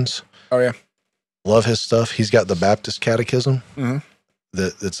RefTunes. Oh yeah. Love his stuff. He's got the Baptist Catechism Mhm.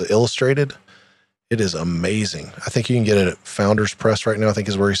 that's illustrated. It is amazing. I think you can get it at Founders Press right now, I think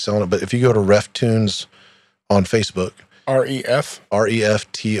is where he's selling it. But if you go to RefTunes on Facebook, REF.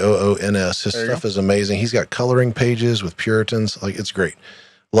 REFTOONS, his There you stuff is amazing. He's got coloring pages with Puritans. Like, it's great.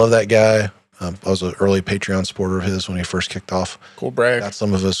 Love that guy. I was an early Patreon supporter of his when he first kicked off. Cool brag. Got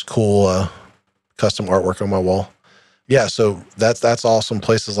some of his cool custom artwork on my wall. Yeah, so that's awesome.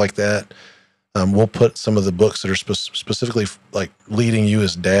 Places like that. We'll put some of the books that are specifically like leading you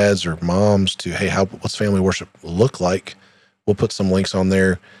as dads or moms to, hey, what's family worship look like? We'll put some links on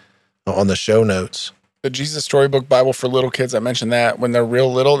there on the show notes. The Jesus Storybook Bible for little kids. I mentioned that when they're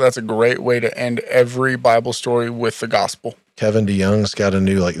real little, that's a great way to end every Bible story with the gospel. Kevin DeYoung's got a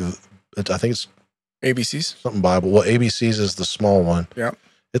new, I think it's ABCs. something Bible. Well, ABC's is the small one. Yeah.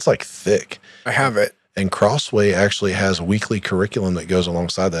 It's like thick. I have it. And Crossway actually has weekly curriculum that goes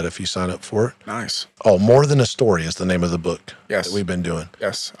alongside that if you sign up for it. Nice. Oh, More Than a Story is the name of the book Yes. that we've been doing.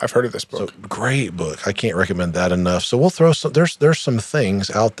 Yes. I've heard of this book. So great book. I can't recommend that enough. So we'll throw some, there's some things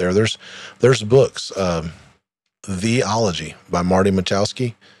out there. There's books. Theology by Marty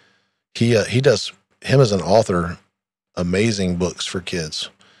Machowski. He does, him as an author, amazing books for kids.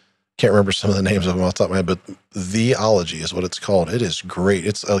 Can't remember some of the names of them off the top of my head, but Theology is what it's called. It is great.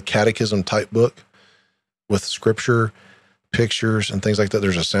 It's a catechism type book with scripture, pictures, and things like that.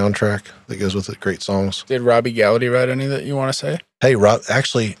 There's a soundtrack that goes with it. Great songs. Did Robbie Gallaty write any that you want to say? Hey, Rob,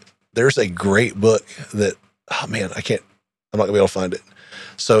 actually, there's a great book that, I'm not going to be able to find it.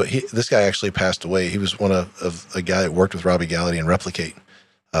 So this guy actually passed away. He was one of a guy that worked with Robbie Gallaty and Replicate.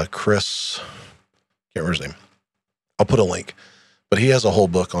 Chris, can't remember his name. I'll put a link. But he has a whole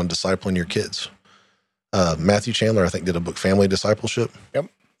book on discipling your kids. Matthew Chandler, I think, did a book, Family Discipleship. Yep.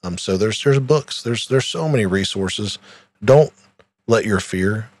 So there's books. There's so many resources. Don't let your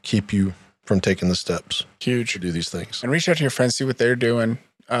fear keep you from taking the steps Huge. to do these things. And reach out to your friends, see what they're doing.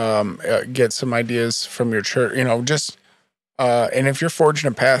 Get some ideas from your church. And if you're forging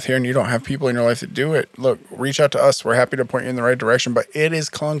a path here and you don't have people in your life that do it, look, reach out to us. We're happy to point you in the right direction. But it is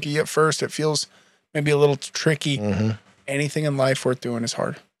clunky at first. It feels maybe a little tricky. Mm-hmm. Anything in life worth doing is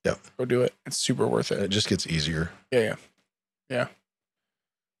hard. Yep. Go do it. It's super worth It it. just gets easier. Yeah.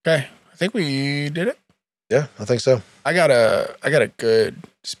 Okay. I think we did it. Yeah, I think so. I got a good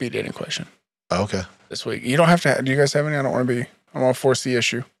speed dating question Oh, okay. this week. You don't have to. Do you guys have any? I don't want to force the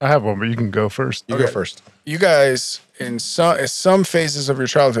issue. I have one, but you can go first. You Okay. go first. You guys in some phases of your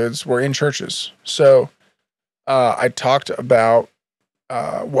childhoods were in churches. So I talked about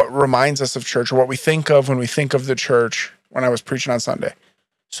what reminds us of church, or what we think of when we think of the church when I was preaching on Sunday.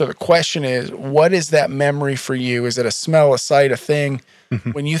 So the question is, what is that memory for you? Is it a smell, a sight, a thing?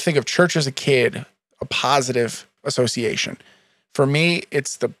 When you think of church as a kid, a positive association. For me,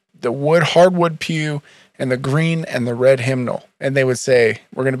 it's the hardwood pew and the green and the red hymnal. And they would say,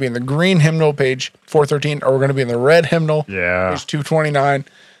 we're going to be in the green hymnal, page 413, or we're going to be in the red hymnal, Yeah. page 229.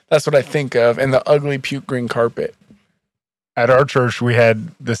 That's what I think of. And the ugly puke green carpet. At our church, we had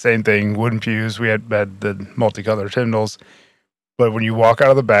the same thing, wooden pews. We had the multicolored hymnals. But when you walk out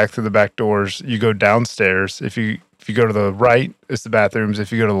of the back through the back doors, you go downstairs. If you go to the right, it's the bathrooms.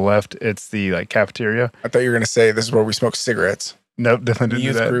 If you go to the left, it's the cafeteria. I thought you were going to say this is where we smoke cigarettes. Nope, definitely The didn't do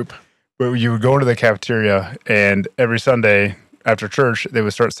youth that. group. But you would go into the cafeteria, and every Sunday after church, they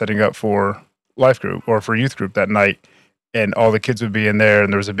would start setting up for life group or for youth group that night. And all the kids would be in there,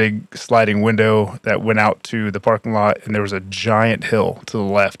 and there was a big sliding window that went out to the parking lot, and there was a giant hill to the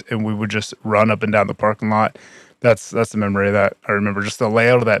left, and we would just run up and down the parking lot. That's the memory that I remember, just the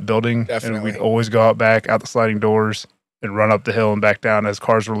layout of that building. Definitely. And we'd always go out back, out the sliding doors, and run up the hill and back down as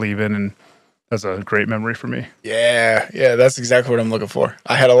cars were leaving, and that's a great memory for me. Yeah, that's exactly what I'm looking for.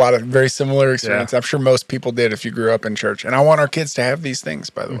 I had a lot of very similar experience. Yeah. I'm sure most people did if you grew up in church. And I want our kids to have these things,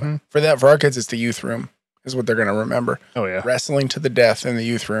 by the way. For our kids, it's the youth room is what they're going to remember. Oh, yeah. Wrestling to the death in the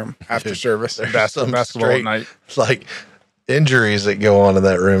youth room after Dude, service. there's some Basketball at straight- night. It's like injuries that go on in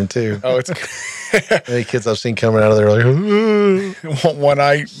that room too. Oh, it's Many kids I've seen coming out of there like, "Ooh." one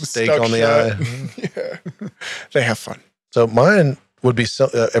eye Steak stuck on the shut. Yeah. They have fun. So mine would be,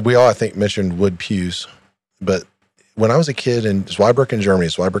 we all, I think, mentioned wood pews. But when I was a kid in Zweibrücken, Germany,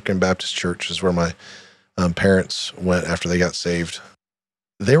 Zweibrücken Baptist Church is where my parents went after they got saved.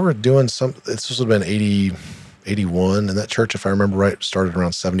 They were doing this would have been 80, 81. And that church, if I remember right, started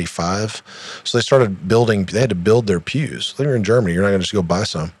around 75. So they started building, they had to build their pews. I think you're in Germany. You're not going to just go buy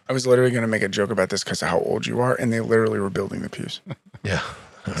some. I was literally going to make a joke about this because of how old you are, and they literally were building the pews. Yeah.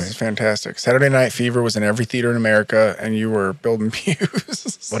 All This is right. fantastic. Saturday Night Fever was in every theater in America, and you were building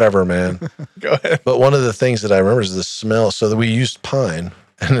pews. Whatever, man. Go ahead. But one of the things that I remember is the smell. So that we used pine,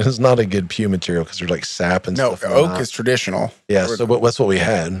 and it's not a good pew material because there's like sap and No, stuff. in oak it. is traditional. Yeah, so but that's what we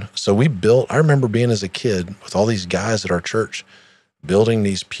had. So we built, I remember being as a kid with all these guys at our church building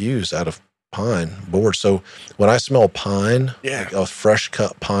these pews out of pine boards. So when I smell pine, Yeah. like a fresh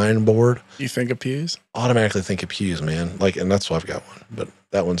cut pine board, You think of pews? automatically think of pews, man. Like, and that's why I've got one, but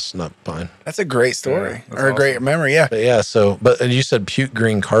that one's not pine. That's a great story Yeah, that's or a great awesome. memory. Yeah. But yeah, so, and you said puke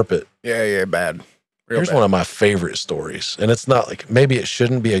green carpet. Yeah, bad. Real Here's bad. one of my favorite stories. And it's not like, maybe it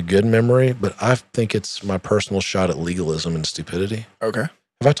shouldn't be a good memory, but I think it's my personal shot at legalism and stupidity. Okay.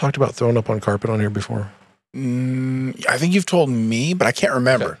 Have I talked about throwing up on carpet on here before? I think you've told me, but I can't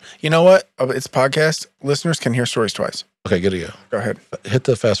remember. Okay. You know what? It's a podcast. Listeners can hear stories twice. Okay, good to go. Go ahead. Hit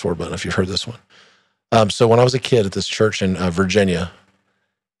the fast forward button if you've heard this one. So when I was a kid at this church in Virginia,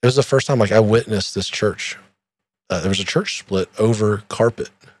 it was the first time like I witnessed this church. There was a church split over carpet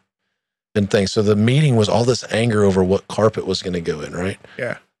and things. So the meeting was all this anger over what carpet was going to go in, right?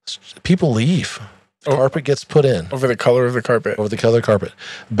 Yeah. People leave. Oh. Carpet gets put in Over the color of the carpet. over the color carpet.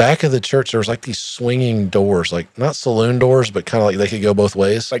 Back of the church, there was like these swinging doors, like not saloon doors, but kind of like they could go both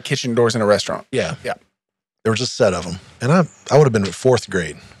ways. Like kitchen doors in a restaurant. Yeah. Yeah. There was a set of them. And I would have been in fourth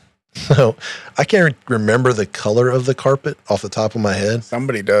grade. So I can't remember the color of the carpet off the top of my head.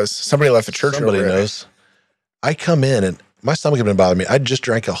 Somebody does. Somebody left the church Somebody over it. knows. I come in and my stomach had been bothering me. I just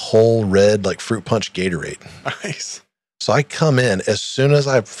drank a whole red, like fruit punch Gatorade. Nice. So I come in as soon as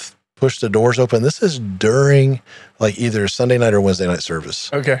I push the doors open. This is during like either Sunday night or Wednesday night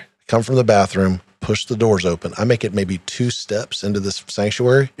service. Okay. Come from the bathroom, push the doors open. I make it maybe 2 steps into this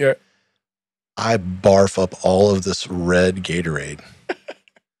sanctuary. Yeah. I barf up all of this red Gatorade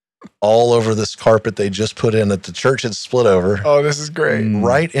all over this carpet they just put in that the church had split over, Oh, this is great.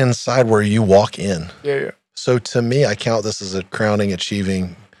 right inside where you walk in. Yeah. So to me, I count this as a crowning,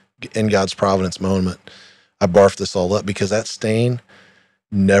 achieving in God's providence moment. I barfed this all up because that stain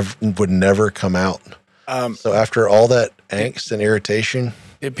would never come out. So after all that angst and irritation,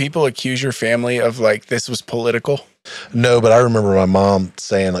 Did people accuse your family of like this was political? no, but I remember my mom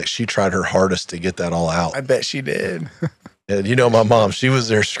saying like she tried her hardest to get that all out. I bet she did. And you know, my mom, she was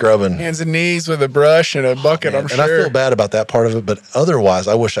there scrubbing. Hands and knees with a brush and a bucket, Man, I'm and sure. I feel bad about that part of it, but otherwise,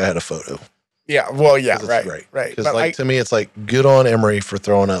 I wish I had a photo. Yeah, well, yeah, 'Cause it's right, great. right. Because But like to me, it's like good on Emery for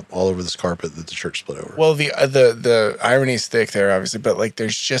throwing up all over this carpet that the church split over. well, the irony's thick there, obviously, but like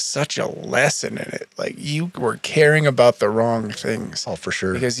there's just such a lesson in it. Like you were caring about the wrong things. Oh, for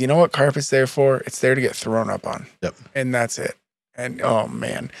sure. Because you know what carpet's there for? It's there to get thrown up on. Yep. And that's it. And oh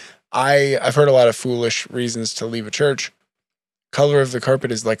man, I've heard a lot of foolish reasons to leave a church. Color of the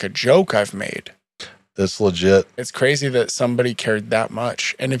carpet is like a joke I've made. That's legit. It's crazy that somebody cared that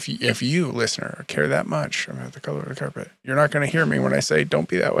much. And if you listener care that much about the color of the carpet, you're not going to hear me when I say don't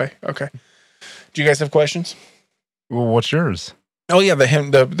be that way. Okay. Do you guys have questions? Well, what's yours? Oh yeah,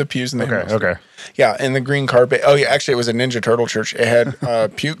 the pews and the hymnals. Okay. Yeah, and the green carpet. Oh yeah, actually it was a Ninja Turtle church. It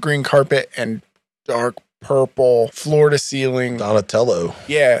had puke green carpet and dark purple floor to ceiling. Donatello.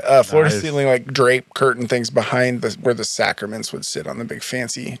 Yeah, floor to Nice. ceiling like drape curtain things behind where the sacraments would sit on the big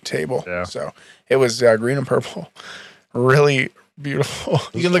fancy table. Yeah. So it was green and purple. Really beautiful.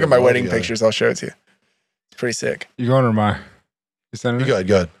 You can look at my well wedding together. pictures. I'll show it to you. It's pretty sick. You going or my? You sending You it?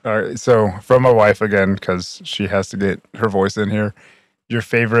 go ahead. All right. So from my wife again, because she has to get her voice in here. Your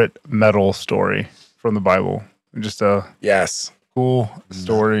favorite metal story from the Bible? Just a Yes. cool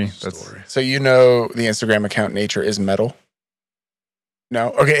story. Metal That's story. So you know the Instagram account Nature is Metal?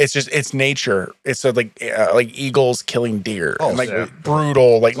 No? Okay, it's nature. It's like eagles killing deer. Oh, and like yeah.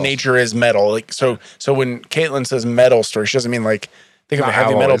 brutal, like Awesome. nature is metal. Like so when Caitlin says metal story, she doesn't mean like think of a not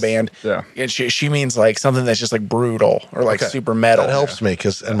heavy metal always. band. Yeah. And she means like something that's just like brutal or like Okay. super metal. That helps me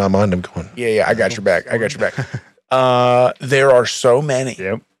because in my mind, I'm going, Yeah, I got your back. There are so many.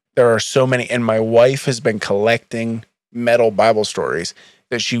 Yep. There are so many, and my wife has been collecting metal Bible stories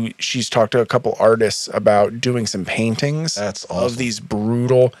that she's talked to a couple artists about doing some paintings that's of awesome. these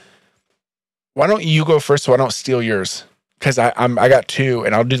brutal. Why don't you go first so I don't steal yours? Because I got two,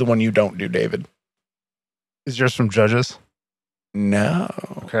 and I'll do the one you don't do, David. Is yours from Judges? No.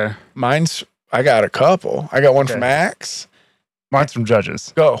 Okay. I got a couple. I got one Okay. from Acts. Mine's from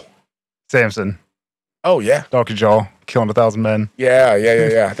Judges. Go. Samson, Oh, yeah. donkey jaw, killing 1,000 men.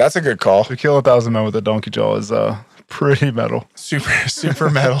 Yeah. That's a good call. To kill 1,000 men with a donkey jaw is pretty metal. Super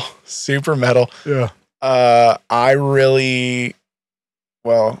metal. Super metal. Yeah. I really,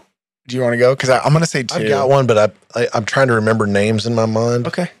 well, do you want to go? Because I'm going to say two. I've got one, but I'm trying to remember names in my mind.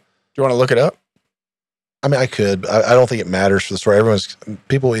 Okay. Do you want to look it up? I mean, I could. I don't think it matters for the story.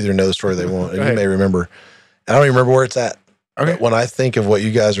 People either know the story they want, and you ahead. may remember. I don't even remember where it's at. Okay. But when I think of what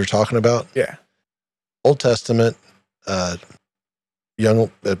you guys are talking about, Yeah. Old Testament,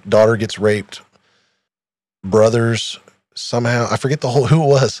 young daughter gets raped. Brothers somehow, I forget who it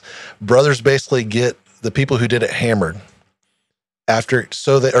was. Brothers basically get the people who did it hammered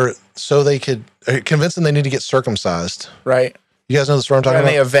so they could convince them they need to get circumcised. Right. You guys know the story I'm talking And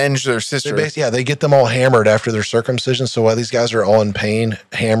about? they avenge their sister. They get them all hammered after their circumcision. So while these guys are all in pain,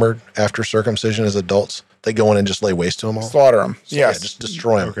 hammered after circumcision as adults, they go in and just lay waste to them all. Slaughter them. So, yeah, Yes. just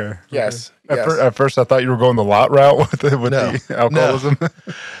destroy them. Okay. Yes. At first, I thought you were going the Lot route with the alcoholism.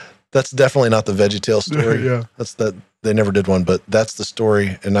 That's definitely not the VeggieTale story. Yeah. That's that they never did one, but that's the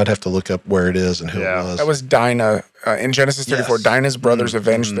story, and I'd have to look up where it is and who Yeah. it was. That was Dinah. In Genesis 34, Yes. Dinah's brothers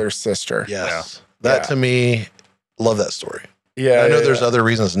avenged Mhm. their sister. yes. That Yeah. to me, love that story. Yeah. I know there's other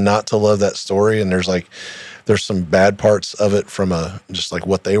reasons not to love that story, and there's some bad parts of it from just like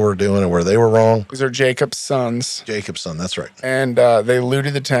what they were doing and where they were wrong. These are Jacob's sons. Jacob's son, that's right. And they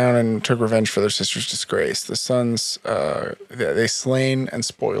looted the town and took revenge for their sister's disgrace. The sons, they slain and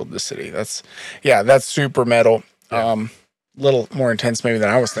spoiled the city. That's super metal. Little more intense maybe than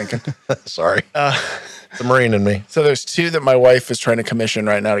I was thinking. Sorry, the Marine in me. So there's two that my wife is trying to commission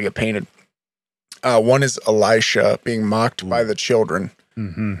right now to get painted. One is Elisha being mocked by the children.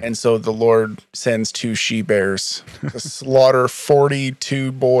 Mm-hmm. And so the Lord sends two she-bears to slaughter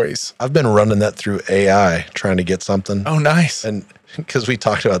 42 boys. I've been running that through AI trying to get something, Oh, nice. and because we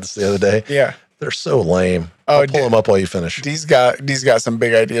talked about this the other day, Yeah. they're so lame. Oh, I'll pull them up while you finish. Dee's got some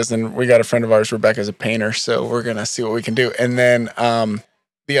big ideas, and we got a friend of ours, Rebecca's a painter, so we're gonna see what we can do. And then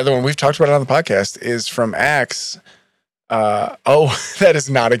the other one we've talked about it on the podcast is from Acts. That is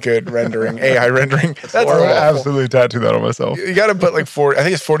not a good rendering, AI rendering. That's I would horrible. absolutely tattoo that on myself. You got to put like 40. I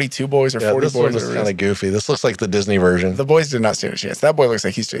think it's 42 boys or Yeah, 40 this one boys. is kind of goofy. This looks like the Disney version. The boys did not stand a chance. That boy looks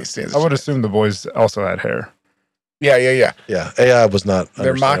like he stands a I would chance. assume the boys also had hair. Yeah. Yeah, AI was not. They're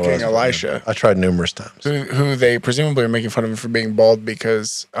understanding what mocking I was doing. Elisha. I tried numerous times. Who they presumably are making fun of him for being bald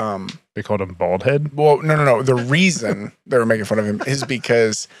because They called him bald head. well, no. The reason they were making fun of him is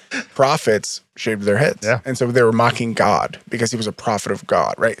because prophets shaved their heads. Yeah. And so they were mocking God because he was a prophet of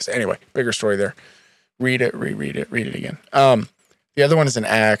God, right? So anyway, bigger story there. Read it, reread it, read it again. The other one is in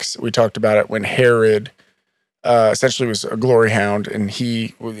Acts. We talked about it when Herod essentially was a glory hound, and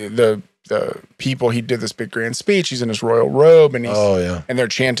the people, he did this big grand speech. He's in his royal robe, and and they're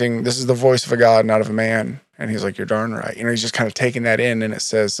chanting, "This is the voice of a God, not of a man." And he's like, "You're darn right." You know, he's just kind of taking that in, and it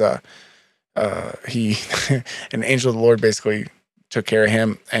says he an angel of the Lord basically took care of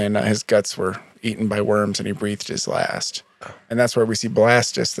him, and his guts were eaten by worms, and he breathed his last. And that's where we see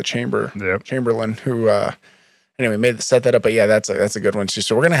Blastus, the chamberlain, who anyway set that up. But yeah, that's a good one too.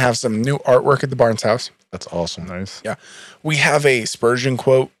 So we're gonna have some new artwork at the Barnes house. That's awesome. Nice. We have a Spurgeon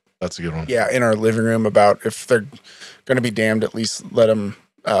quote. That's a good one. Yeah, in our living room about if they're going to be damned, at least let them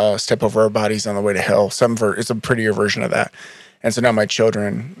step over our bodies on the way to hell. It's a prettier version of that. And so now my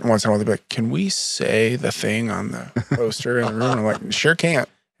children, once in a while, they'll be like, "Can we say the thing on the poster in the room?" And I'm like, "Sure can't."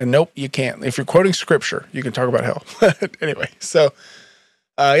 And nope, you can't. If you're quoting scripture, you can talk about hell. Anyway, so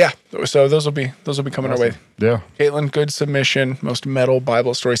so those will be coming our way. Yeah. Caitlin, good submission. Most metal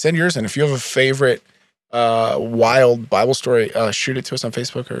Bible story. Send yours in. If you have a favorite wild Bible story, shoot it to us on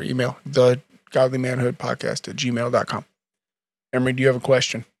Facebook or email thegodlymanhoodpodcast@gmail.com. Emery, do you have a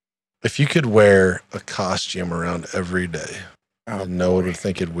question? If you could wear a costume around every day, and no one would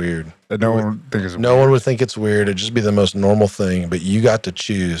think it weird. That no one would think it's No one would think it's weird. It'd just be the most normal thing, but you got to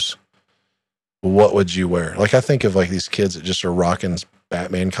choose. What would you wear? Like, I think of like these kids that just are rocking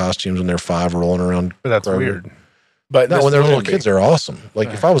Batman costumes when they're 5 rolling around. But that's Kroger. weird. But No, this when they're little wouldn't be. kids, they're awesome. Like,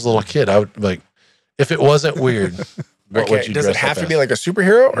 if I was a little kid, I would like, if it wasn't weird, what would you Does dress it have up to as? be like a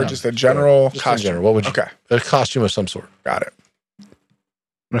superhero or No, just a general Just in costume? general, what would you? Okay, A costume of some sort. got it. I'm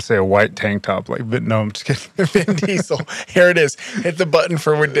gonna say a white tank top, like no, I'm just kidding. Vin Diesel. Here it is. Hit the button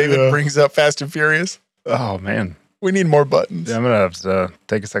for when David Yeah. brings up Fast and Furious. Oh man, We need more buttons. Yeah, I'm gonna have to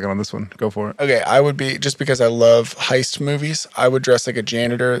take a second on this one. Go for it. Okay, I would be, just because I love heist movies, I would dress like a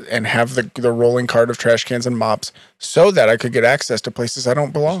janitor and have the rolling cart of trash cans and mops so that I could get access to places I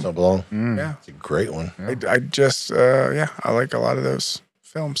don't belong. Don't belong. Yeah. It's a great one. I just, I like a lot of those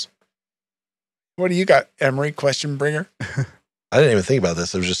films. What do you got, Emery? Question bringer? I didn't even think about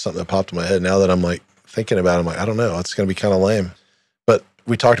this. It was just something that popped in my head. Now that I'm like thinking about it, I'm like, I don't know. It's going to be kind of lame. But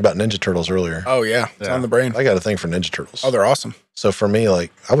we talked about Ninja Turtles earlier. Oh, yeah. It's Yeah. on the brain. I got a thing for Ninja Turtles. Oh, they're awesome. So for me,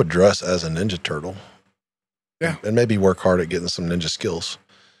 like, I would dress as a Ninja Turtle. Yeah. And maybe work hard at getting some ninja skills.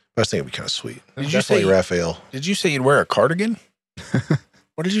 I just think it'd be kind of sweet. Did you Definitely say- Raphael. Did you say you'd wear a cardigan?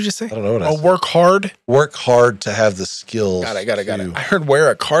 What did you just say? I don't know what I Oh, said. work hard? Work hard to have the skills. Got it. to- I heard wear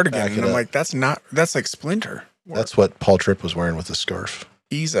a cardigan, Back it and I'm up. like, that's like Splinter. That's what Paul Tripp was wearing with the scarf.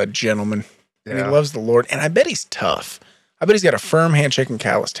 He's a gentleman, and he Yeah. loves the Lord, and I bet he's tough. I bet he's got a firm handshake and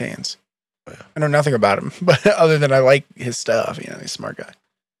calloused hands. Yeah. I know nothing about him, but other than I like his stuff, he's a smart guy.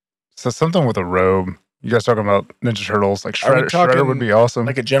 So something with a robe. You guys talking about Ninja Turtles? Like Are we Shredder, talking Shredder would be awesome.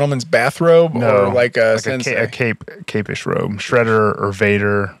 Like a gentleman's bathrobe, No, or like a like sensei? a cape-ish robe. Shredder or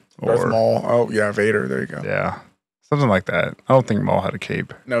Vader Darth or Maul. Oh yeah, Vader. There you go. yeah, something like that. I don't think Maul had a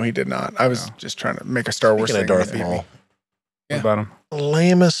cape. No, he did not. I was No. just trying to make a Star Wars Speaking thing. of Darth and he beat me. Maul, Yeah. What about him? the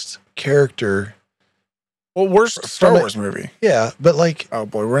lamest character. Well, worst Star From it- Wars movie. Yeah, but like, Oh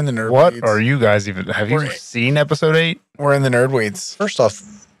boy, we're in the nerd. What weeds. are you guys even? Have you We're- seen Episode 8? We're in the nerd weeds. first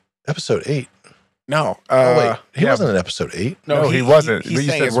off, episode 8. No. Oh, wait. He yeah. wasn't in episode 8. No, he wasn't, He's but you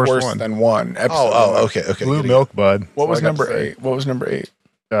saying said it's worst worse one. than one episode. Oh, okay. Blue Get it. Milk Bud. What That's was all I got number to say. 8? What was number 8?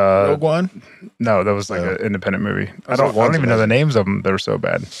 Uh, Rogue One? no, that was like No. an independent movie. I thought don't one's even know the amazing. names of them. They were so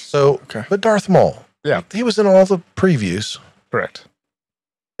bad. So, Okay. but Darth Maul. Yeah. He was in all the previews. Correct.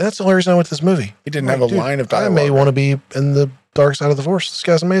 And that's the only reason I went to this movie. He didn't Like, have a dude, line of I dialogue. may want to be in the dark side of the Force. This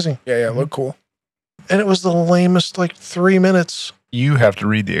guy's amazing. Yeah, look cool. And it was the lamest, like, 3 minutes. You have to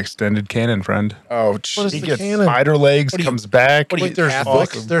read the extended canon, friend. Oh, What is He the gets canon? spider legs, What do you- comes back. what do you- Wait, there's half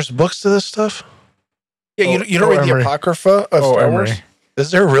books. awesome. There's books to this stuff. yeah. You don't read the Emery. Apocrypha of Oh, Star Emery. Wars?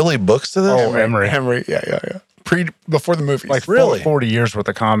 Is there really books to this? Oh, Emery. Emery. Yeah. Before the movies. Like Really? 40 years worth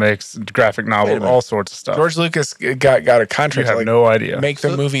of comics, graphic Wait a novel, minute. all sorts of stuff. George Lucas got a you contract to have like no idea. make the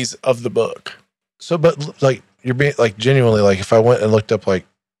So- movies of the book. So, but like, you're being like genuinely like, if I went and looked up like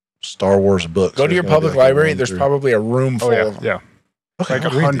Star Wars books, Go to there's your gonna be, public like, a library. run There's through. probably a room full Oh yeah, of them. yeah, Okay, like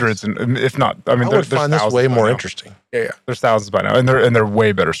I'll read hundreds, these. and if not, I mean, I there, would there's find this thousands way by more now. interesting. There's thousands by now, and they're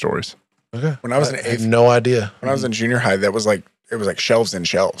way better stories. Okay. When I was in had eighth, no idea. when I was in junior high, it was like shelves and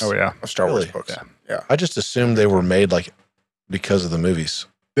shelves Oh yeah, of Star Wars Really? books. Yeah. I just assumed they were made like because of the movies.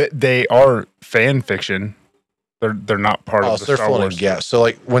 they are fan fiction. They're not part Oh, of so the they're Star filling in Wars. gaps. So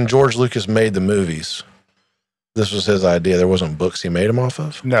like when George Lucas made the movies, this was his idea. There wasn't books he made them off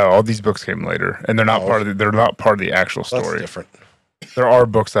of. No, all these books came later, and they're not Oh. part of they're not part of the actual That's story. different. There are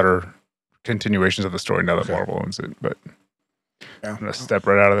books that are continuations of the story now that Okay. Marvel owns it, but Yeah. I'm gonna step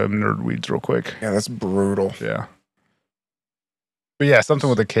right out of them nerd weeds real quick. Yeah, that's brutal. Yeah. But yeah, something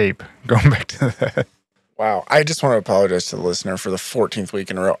with a cape. Going back to that. Wow. I just want to apologize to the listener for the 14th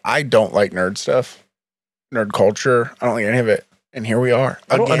week in a row. I don't like nerd stuff, nerd culture. I don't like any of it. And here we are.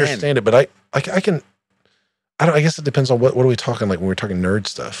 I don't again. understand it, but I can. I don't. I guess it depends on what are we talking like when we're talking nerd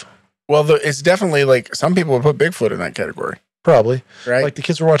stuff. Well, it's definitely like some people would put Bigfoot in that category, Probably right? like the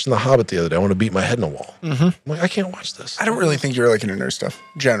kids were watching The Hobbit the other day. I want to beat my head in a wall. mm-hmm. I'm like, I can't watch this. I don't really think you're like into nerd stuff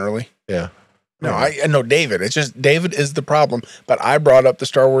generally. Yeah. No, I know David. It's just David is the problem. But I brought up the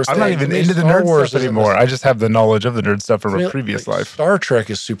Star Wars. I'm not thing. even me, into the Star nerd Wars stuff isn't anymore. the- I just have the knowledge of the nerd stuff from I mean, a previous like, life. Star Trek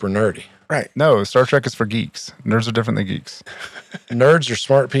is super nerdy. No, Star Trek is for geeks. Nerds are different than geeks. Nerds are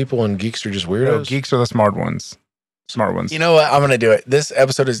smart people, and geeks are just No, weirdos. geeks are the smart ones. Smart ones. You know what? I'm going to do it. This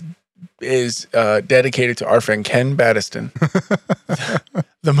episode is dedicated to our friend Ken Baddiston,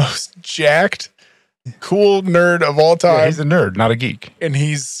 the most jacked, cool nerd of all Yeah, time. he's a nerd, not a geek. And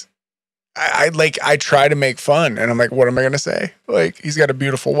I try to make fun, and I'm like, what am I gonna say? Like, he's got a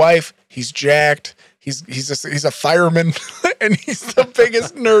beautiful wife. He's jacked. He's a fireman, and he's the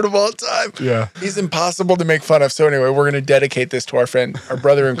biggest nerd of all time. Yeah. He's impossible to make fun of. So anyway, we're gonna dedicate this to our friend, our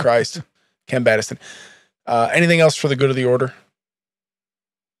brother in Christ, Ken Baddiston. Anything else for the good of the order?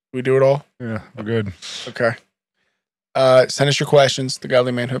 We do it all? Yeah, we're good. Okay. Send us your questions,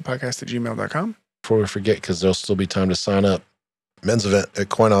 thegodlymanhoodpodcast@gmail.com. Before we forget, because there'll still be time to sign up. Men's event at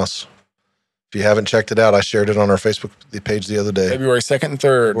Koinos. If you haven't checked it out, I shared it on our Facebook page the other day. February 2nd and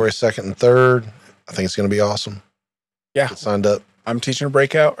 3rd. February 2nd and 3rd. I think it's going to be awesome. Yeah. Get signed up. I'm teaching a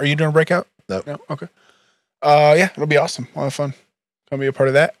breakout. Are you doing a breakout? Nope. No? Okay. Yeah, it'll be awesome. A lot of fun. Come be a part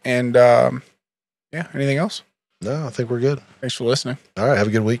of that. And yeah, anything else? No, I think we're good. Thanks for listening. All right. Have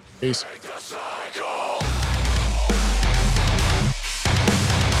a good week. Peace.